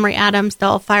night at Emory Adams.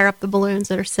 They'll fire up the balloons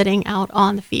that are sitting out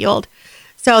on the field.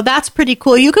 So that's pretty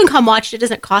cool. You can come watch. It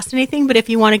doesn't cost anything, but if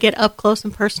you want to get up close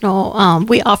and personal,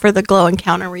 we offer the glow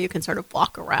encounter where you can sort of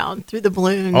walk around through the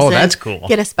balloons. Oh, that's cool.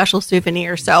 Get a special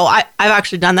souvenir. So I've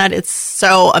actually done that. It's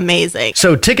so amazing.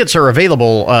 So tickets are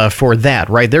available for that,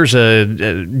 right? There's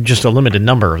just a limited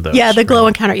number of those. Yeah, the glow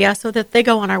encounter. Yeah, so that they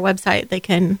go on our website, they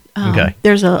can.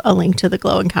 There's a link to the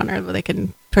glow encounter where they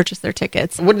can purchase their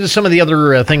tickets. What are some of the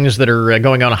other things that are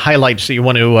going on, highlights that you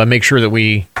want to make sure that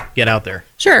we get out there?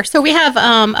 Sure. So we have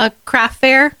a craft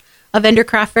fair, a vendor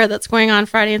craft fair that's going on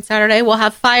Friday and Saturday. We'll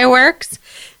have fireworks.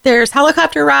 There's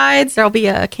helicopter rides. There'll be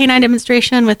a canine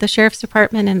demonstration with the sheriff's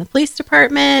department and the police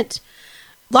department.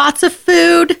 Lots of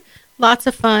food, lots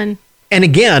of fun. And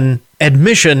again,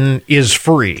 admission is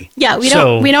free. Yeah, we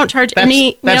don't charge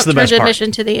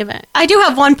admission to the event. I do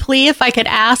have one plea, if I could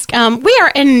ask. We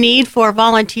are in need for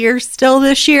volunteers still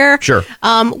this year. Sure.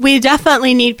 We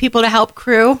definitely need people to help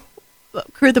crew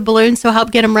the balloons, so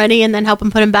help get them ready and then help them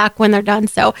put them back when they're done.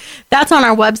 So that's on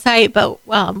our website, but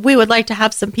we would like to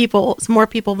have some more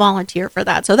people volunteer for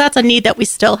that. So that's a need that we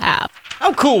still have.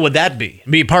 How cool would that be?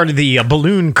 Be part of the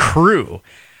balloon crew.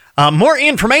 More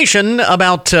information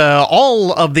about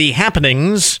all of the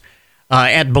happenings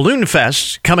at Balloon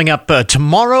Fest coming up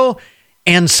tomorrow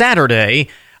and Saturday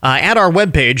at our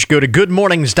webpage. Go to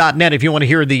goodmornings.net if you want to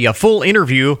hear the full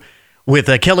interview with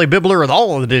Kelly Bibler with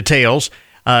all of the details.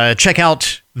 Check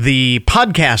out the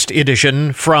podcast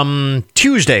edition from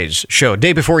Tuesday's show,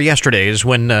 day before yesterday's,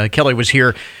 when Kelly was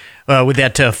here with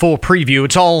that full preview.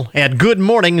 It's all at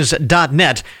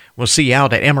goodmornings.net. We'll see you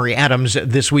out at Emory Adams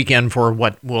this weekend for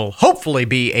what will hopefully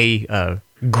be a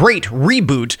great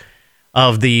reboot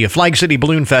of the Flag City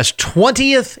Balloon Fest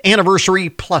 20th anniversary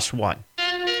 +1.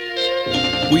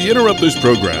 We interrupt this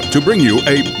program to bring you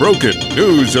a broken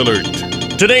news alert.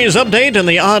 Today's update on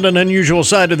the odd and unusual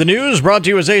side of the news brought to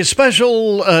you as a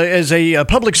special, as a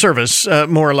public service,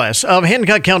 more or less, of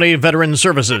Hancock County Veteran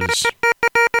Services.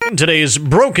 In today's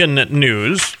broken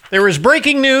news, there is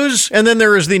breaking news, and then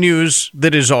there is the news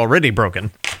that is already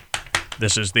broken.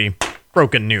 This is the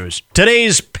broken news.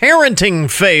 Today's parenting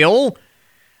fail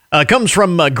comes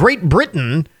from Great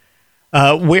Britain,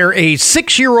 where a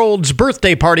 6-year-old's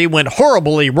birthday party went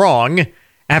horribly wrong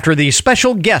after the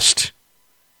special guest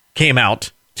came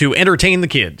out to entertain the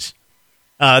kids.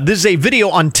 This is a video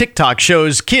on TikTok,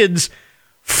 shows kids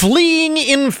fleeing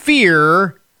in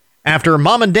fear after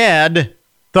mom and dad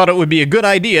thought it would be a good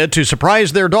idea to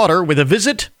surprise their daughter with a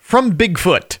visit from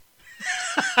Bigfoot.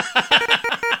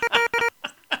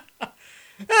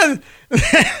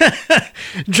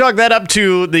 Chalk that up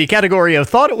to the category of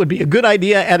thought it would be a good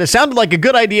idea, and it sounded like a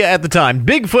good idea at the time.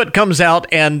 Bigfoot comes out,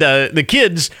 and the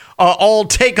kids all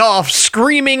take off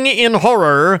screaming in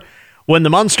horror when the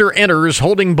monster enters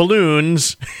holding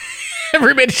balloons.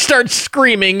 Everybody starts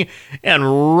screaming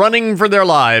and running for their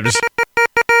lives.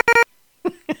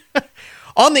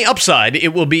 On the upside,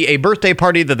 it will be a birthday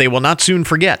party that they will not soon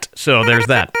forget. So there's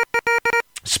that.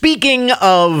 Speaking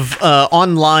of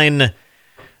online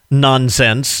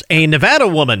nonsense, a Nevada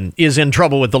woman is in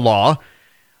trouble with the law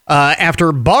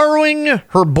After borrowing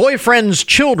her boyfriend's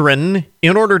children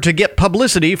in order to get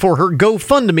publicity for her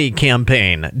GoFundMe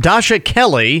campaign, Dasha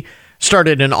Kelly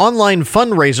started an online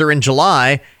fundraiser in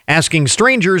July asking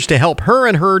strangers to help her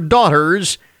and her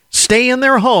daughters stay in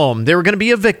their home. They were going to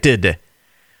be evicted.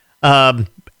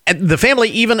 The family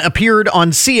even appeared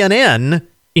on CNN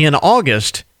in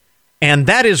August, and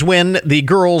that is when the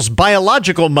girl's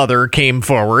biological mother came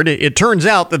forward. It turns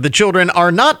out that the children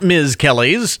are not Ms.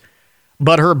 Kelly's,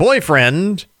 but her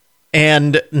boyfriend,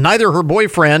 and neither her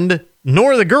boyfriend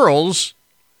nor the girls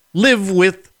live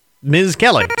with Ms.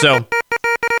 Kelly. So,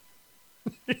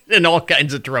 in all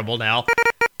kinds of trouble now.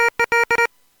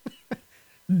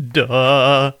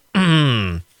 Duh.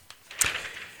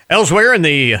 Elsewhere in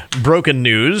the broken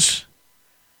news,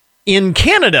 in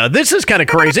Canada, this is kind of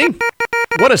crazy.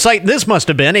 What a sight this must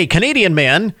have been. A Canadian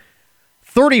man,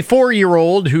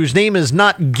 34-year-old, whose name is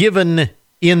not given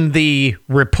in the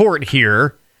report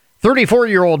here,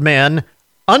 34-year-old man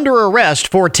under arrest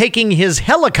for taking his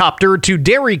helicopter to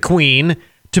Dairy Queen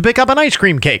to pick up an ice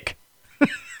cream cake.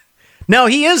 Now,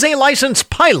 he is a licensed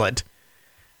pilot.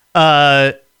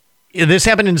 This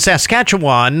happened in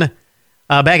Saskatchewan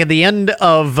back at the end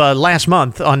of last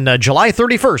month on July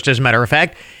 31st, as a matter of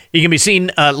fact. You can be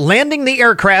seen landing the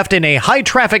aircraft in a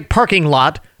high-traffic parking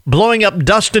lot, blowing up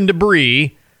dust and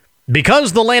debris.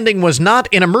 Because the landing was not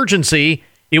an emergency,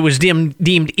 it was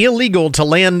deemed illegal to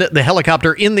land the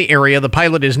helicopter in the area. The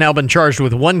pilot has now been charged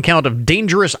with 1 count of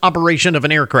dangerous operation of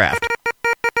an aircraft.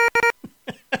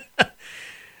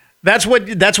 That's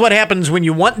what happens when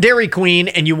you want Dairy Queen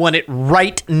and you want it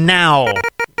right now.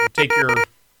 You take your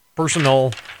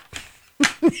personal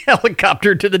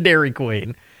helicopter to the Dairy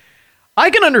Queen. I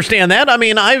can understand that. I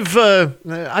mean, I've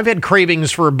had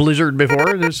cravings for a blizzard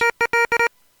before.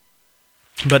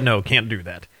 But no, can't do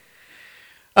that.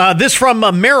 This from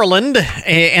Maryland,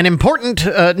 an important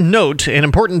note, an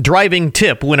important driving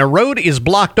tip. When a road is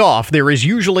blocked off, there is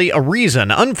usually a reason.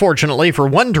 Unfortunately, for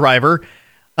one driver,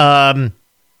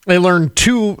 they learned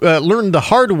the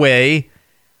hard way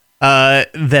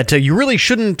that you really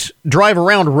shouldn't drive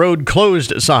around road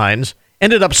closed signs.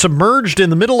 Ended up submerged in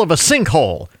the middle of a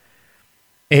sinkhole.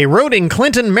 A road in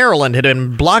Clinton, Maryland had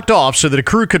been blocked off so that a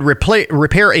crew could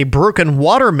repair a broken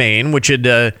water main, which had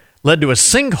led to a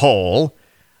sinkhole.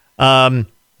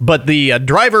 But the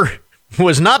driver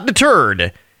was not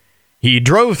deterred. He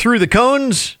drove through the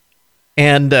cones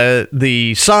and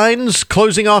the signs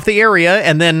closing off the area,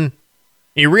 and then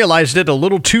he realized it a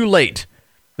little too late.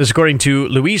 This is according to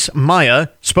Luis Maya,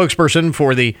 spokesperson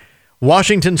for the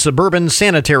Washington Suburban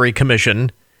Sanitary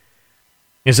Commission.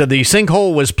 He said the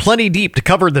sinkhole was plenty deep to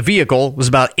cover the vehicle. It was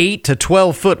about 8 to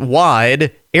 12 foot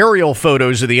wide. Aerial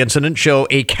photos of the incident show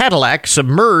a Cadillac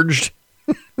submerged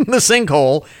in the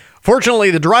sinkhole. Fortunately,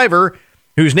 the driver,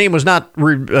 whose name was not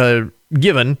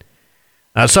given,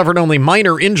 suffered only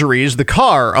minor injuries. The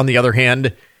car, on the other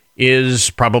hand, is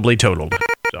probably totaled.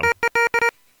 So.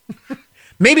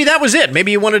 Maybe that was it. Maybe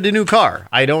he wanted a new car.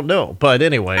 I don't know. But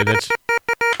anyway, that's...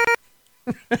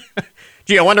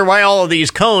 Gee, I wonder why all of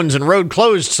these cones and road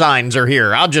closed signs are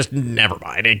here. Never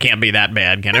mind. It can't be that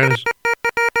bad, can it?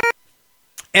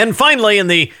 And finally, in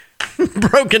the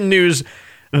broken news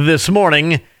this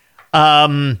morning,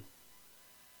 I'm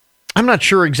not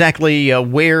sure exactly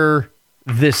where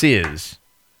this is.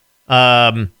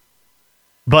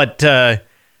 But a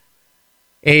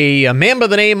man by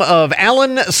the name of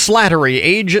Alan Slattery,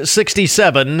 age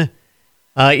 67,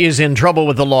 is in trouble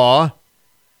with the law.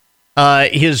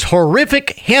 His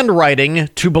horrific handwriting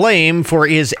to blame for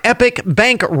his epic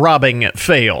bank robbing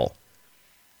fail.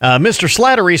 Mr.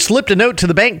 Slattery slipped a note to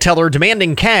the bank teller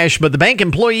demanding cash, but the bank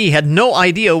employee had no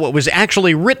idea what was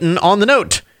actually written on the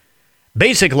note.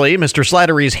 Basically, Mr.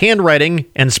 Slattery's handwriting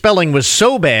and spelling was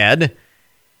so bad,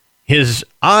 his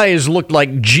eyes looked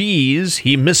like G's.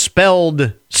 He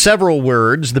misspelled several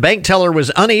words. The bank teller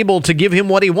was unable to give him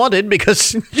what he wanted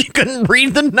because he couldn't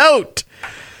read the note.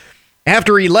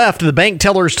 After he left, the bank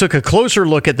tellers took a closer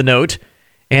look at the note,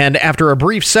 and after a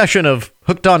brief session of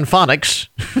Hooked on Phonics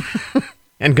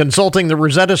and consulting the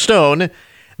Rosetta Stone,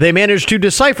 they managed to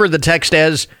decipher the text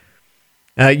as,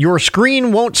 your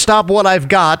screen won't stop what I've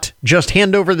got, just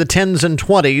hand over the 10s and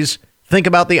 20s, think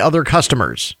about the other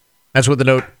customers. That's what the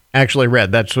note actually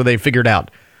read. That's what they figured out.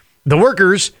 The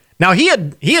workers, now he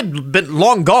had been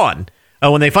long gone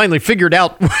when they finally figured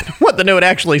out what the note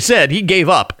actually said. He gave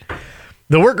up.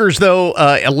 The workers, though,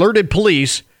 alerted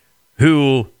police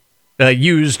who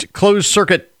used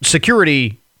closed-circuit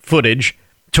security footage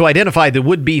to identify the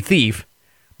would-be thief.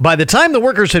 By the time the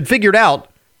workers had figured out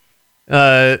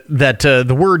that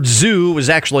the word zoo was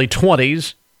actually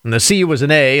 20s, and the C was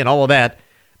an A, and all of that,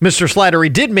 Mr.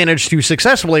 Slattery did manage to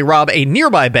successfully rob a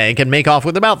nearby bank and make off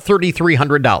with about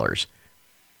 $3,300.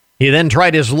 He then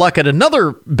tried his luck at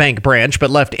another bank branch,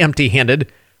 but left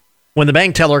empty-handed when the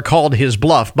bank teller called his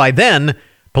bluff. By then,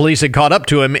 police had caught up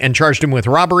to him and charged him with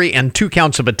robbery and 2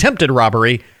 counts of attempted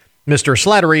robbery. Mr.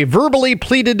 Slattery verbally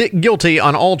pleaded guilty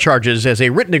on all charges, as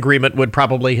a written agreement would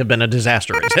probably have been a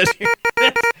disaster.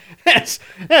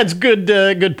 That's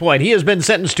good point. He has been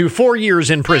sentenced to 4 years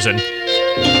in prison,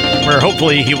 where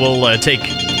hopefully he will take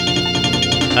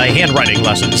handwriting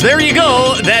lessons. There you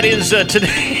go. That is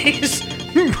today's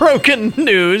broken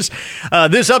news.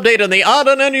 This update on the odd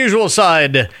and unusual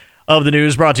side of the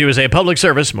news brought to you as a public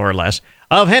service, more or less,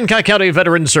 of Hancock County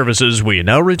Veteran Services. We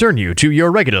now return you to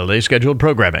your regularly scheduled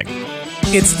programming.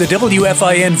 It's the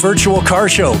WFIN Virtual Car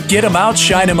Show. Get them out,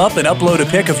 shine them up, and upload a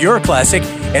pic of your classic,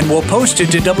 and we'll post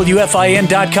it to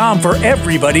WFIN.com for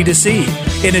everybody to see.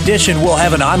 In addition, we'll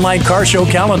have an online car show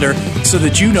calendar so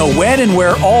that you know when and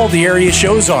where all the area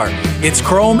shows are. It's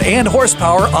chrome and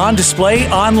horsepower on display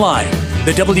online.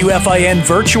 The WFIN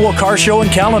Virtual Car Show and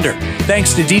Calendar.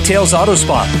 Thanks to Details Auto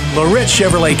Spa, Loretto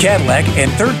Chevrolet Cadillac, and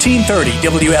 1330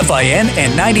 WFIN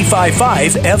and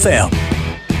 95.5 FM.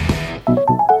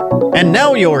 And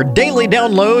now your daily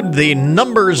download, the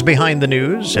numbers behind the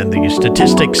news and the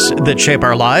statistics that shape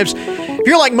our lives. If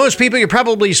you're like most people, you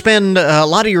probably spend a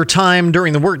lot of your time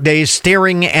during the workday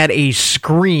staring at a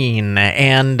screen,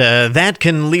 and that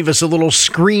can leave us a little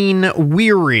screen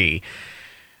weary.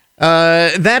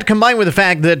 That combined with the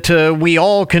fact that we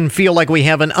all can feel like we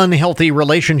have an unhealthy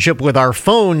relationship with our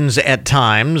phones at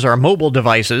times, our mobile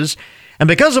devices. And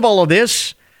because of all of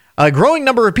this, a growing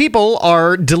number of people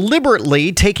are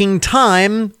deliberately taking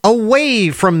time away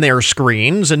from their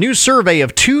screens. A new survey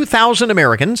of 2,000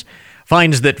 Americans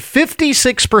finds that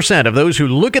 56% of those who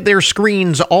look at their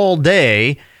screens all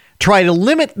day try to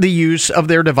limit the use of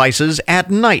their devices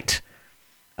at night.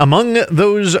 Among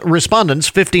those respondents,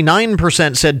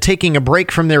 59% said taking a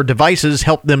break from their devices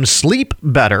helped them sleep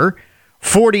better.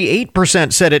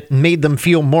 48% said it made them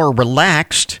feel more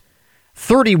relaxed.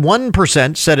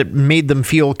 31% said it made them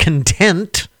feel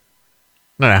content.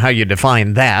 I don't know how you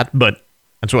define that, but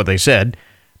that's what they said.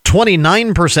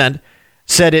 29%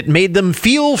 said it made them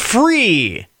feel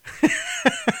free.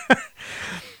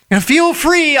 I feel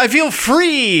free.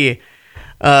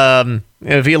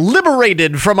 If you're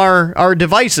liberated from our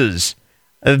devices.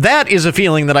 That is a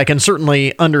feeling that I can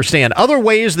certainly understand. Other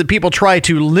ways that people try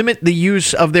to limit the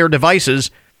use of their devices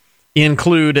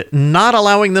include not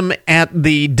allowing them at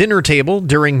the dinner table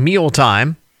during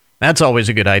mealtime. That's always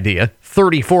a good idea.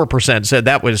 34% said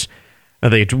that was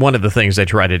one of the things they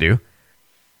try to do.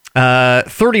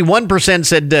 31%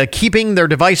 said keeping their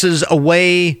devices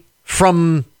away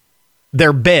from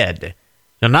their bed.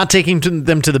 Now, not taking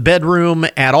them to the bedroom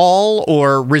at all,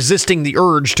 or resisting the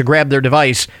urge to grab their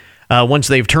device once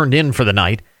they've turned in for the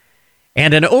night.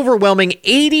 And an overwhelming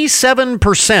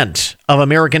 87% of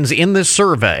Americans in this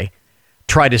survey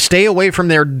try to stay away from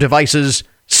their devices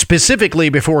specifically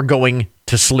before going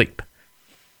to sleep.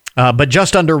 But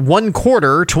just under one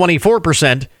quarter,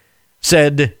 24%,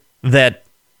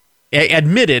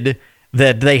 admitted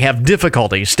that they have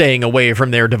difficulty staying away from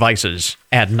their devices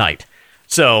at night.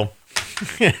 So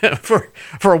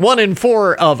for 1 in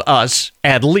 4 of us,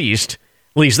 at least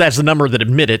that's the number that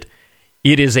admit it,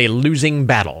 it is a losing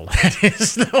battle. That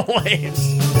is the way.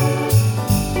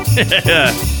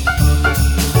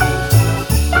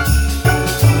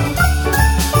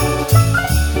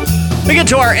 We get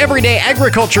to our everyday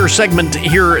agriculture segment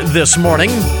here this morning.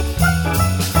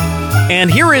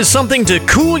 And here is something to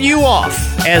cool you off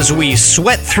as we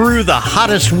sweat through the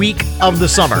hottest week of the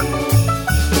summer.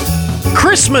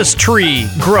 Christmas tree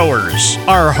growers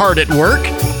are hard at work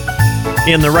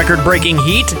in the record-breaking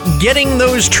heat, getting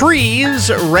those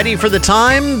trees ready for the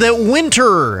time that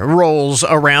winter rolls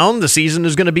around. The season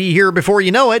is going to be here before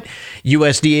you know it.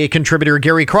 USDA contributor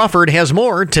Gary Crawford has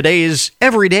more. Today's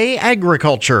Everyday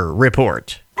Agriculture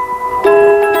Report.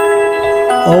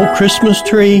 Oh, Christmas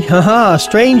tree.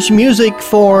 Strange music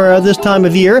for this time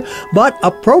of year, but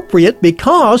appropriate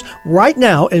because right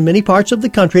now in many parts of the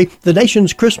country, the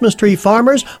nation's Christmas tree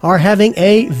farmers are having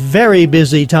a very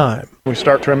busy time. We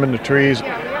start trimming the trees,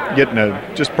 getting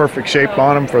a just perfect shape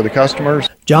on them for the customers.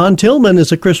 John Tillman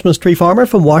is a Christmas tree farmer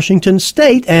from Washington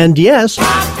State, and yes,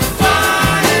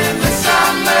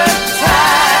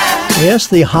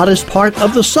 the hottest part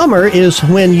of the summer is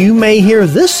when you may hear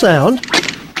this sound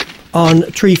on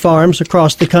tree farms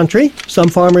across the country. Some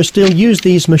farmers still use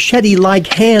these machete-like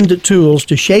hand tools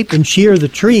to shape and shear the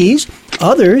trees.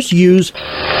 Others use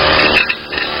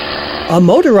a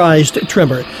motorized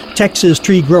trimmer. Texas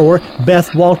tree grower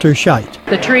Beth Walter-Scheit.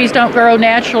 The trees don't grow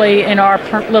naturally in our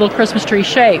little Christmas tree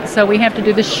shape, so we have to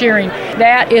do the shearing.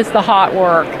 That is the hot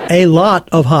work. A lot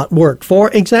of hot work.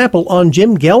 For example, on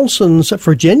Jim Gelson's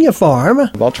Virginia farm.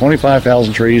 About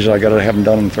 25,000 trees. I got to have them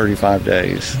done in 35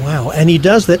 days. Wow, and he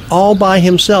does that all by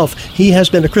himself. He has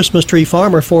been a Christmas tree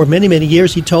farmer for many, many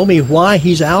years. He told me why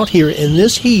he's out here in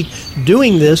this heat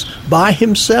doing this by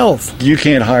himself. You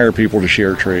can't hire people to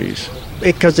shear trees.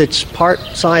 Because it's part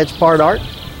science, part art?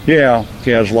 Yeah,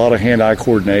 there's a lot of hand-eye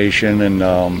coordination, and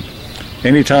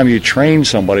anytime you train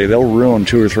somebody, they'll ruin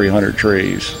 200 or 300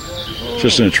 trees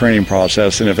just in the training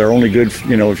process. And if they're only good,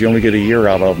 if you only get a year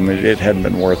out of them, it hadn't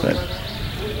been worth it.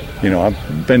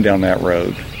 I've been down that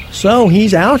road. So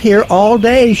he's out here all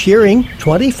day shearing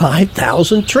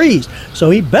 25,000 trees. So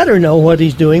he better know what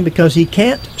he's doing because he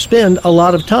can't spend a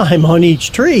lot of time on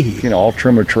each tree. I'll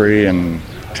trim a tree in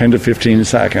 10 to 15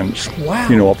 seconds,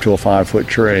 wow. Up to a 5-foot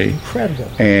tree. Incredible.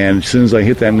 And as soon as I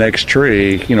hit that next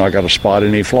tree, I got to spot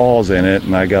any flaws in it,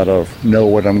 and I got to know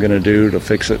what I'm going to do to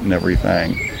fix it and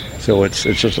everything. So it's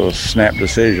just a snap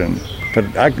decision.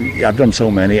 But I've done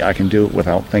so many, I can do it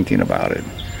without thinking about it.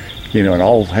 And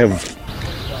I'll have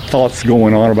thoughts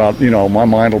going on about, my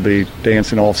mind will be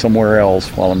dancing off somewhere else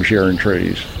while I'm shearing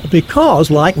trees.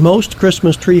 Because, like most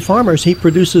Christmas tree farmers, he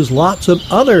produces lots of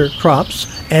other crops,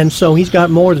 and so he's got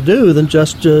more to do than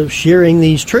just shearing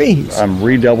these trees. I'm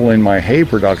redoubling my hay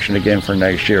production again for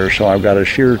next year, so I've got to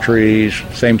shear trees,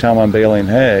 same time I'm baling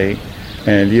hay,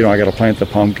 and, I got to plant the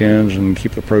pumpkins and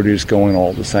keep the produce going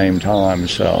all at the same time,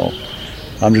 so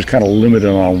I'm just kind of limited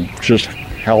on just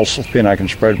how thin I can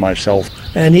spread myself.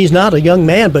 And he's not a young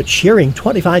man, but shearing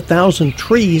 25,000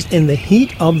 trees in the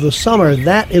heat of the summer,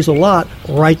 that is a lot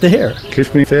right there.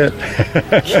 Keeps me fit.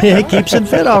 It keeps him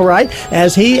fit, all right,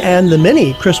 as he and the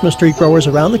many Christmas tree growers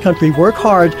around the country work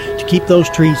hard to keep those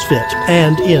trees fit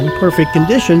and in perfect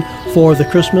condition for the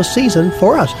Christmas season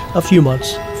for us a few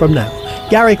months from now.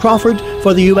 Gary Crawford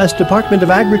for the U.S. Department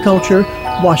of Agriculture,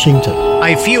 Washington.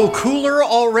 I feel cooler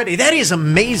already. That is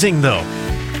amazing, though.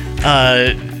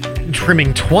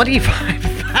 Trimming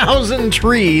 25,000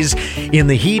 trees in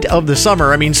the heat of the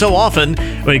summer. I mean, so often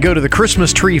when you go to the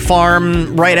Christmas tree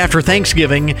farm right after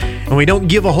Thanksgiving, and we don't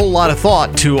give a whole lot of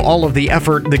thought to all of the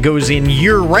effort that goes in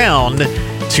year-round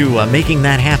to making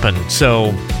that happen. So,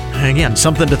 again,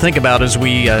 something to think about as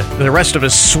we, the rest of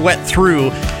us, sweat through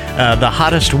the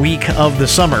hottest week of the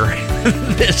summer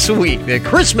this week. The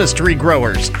Christmas tree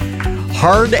growers,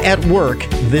 hard at work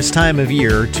this time of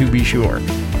year, to be sure.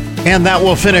 And that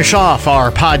will finish off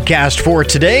our podcast for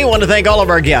today. I want to thank all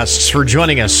of our guests for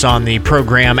joining us on the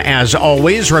program as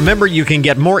always. Remember, you can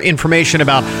get more information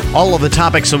about all of the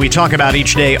topics that we talk about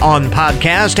each day on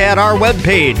podcast at our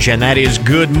webpage, and that is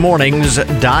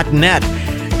goodmornings.net.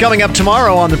 Coming up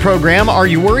tomorrow on the program, are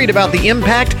you worried about the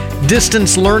impact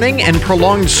distance learning and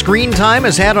prolonged screen time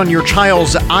has had on your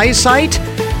child's eyesight?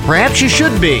 Perhaps you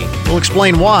should be. We'll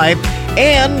explain why.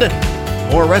 And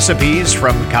more recipes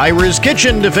from Kyra's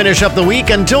Kitchen to finish up the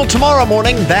week. Until tomorrow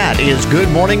morning, that is Good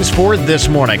Mornings for this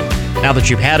morning. Now that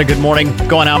you've had a good morning,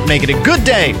 go on out and make it a good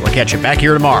day. We'll catch you back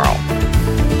here tomorrow.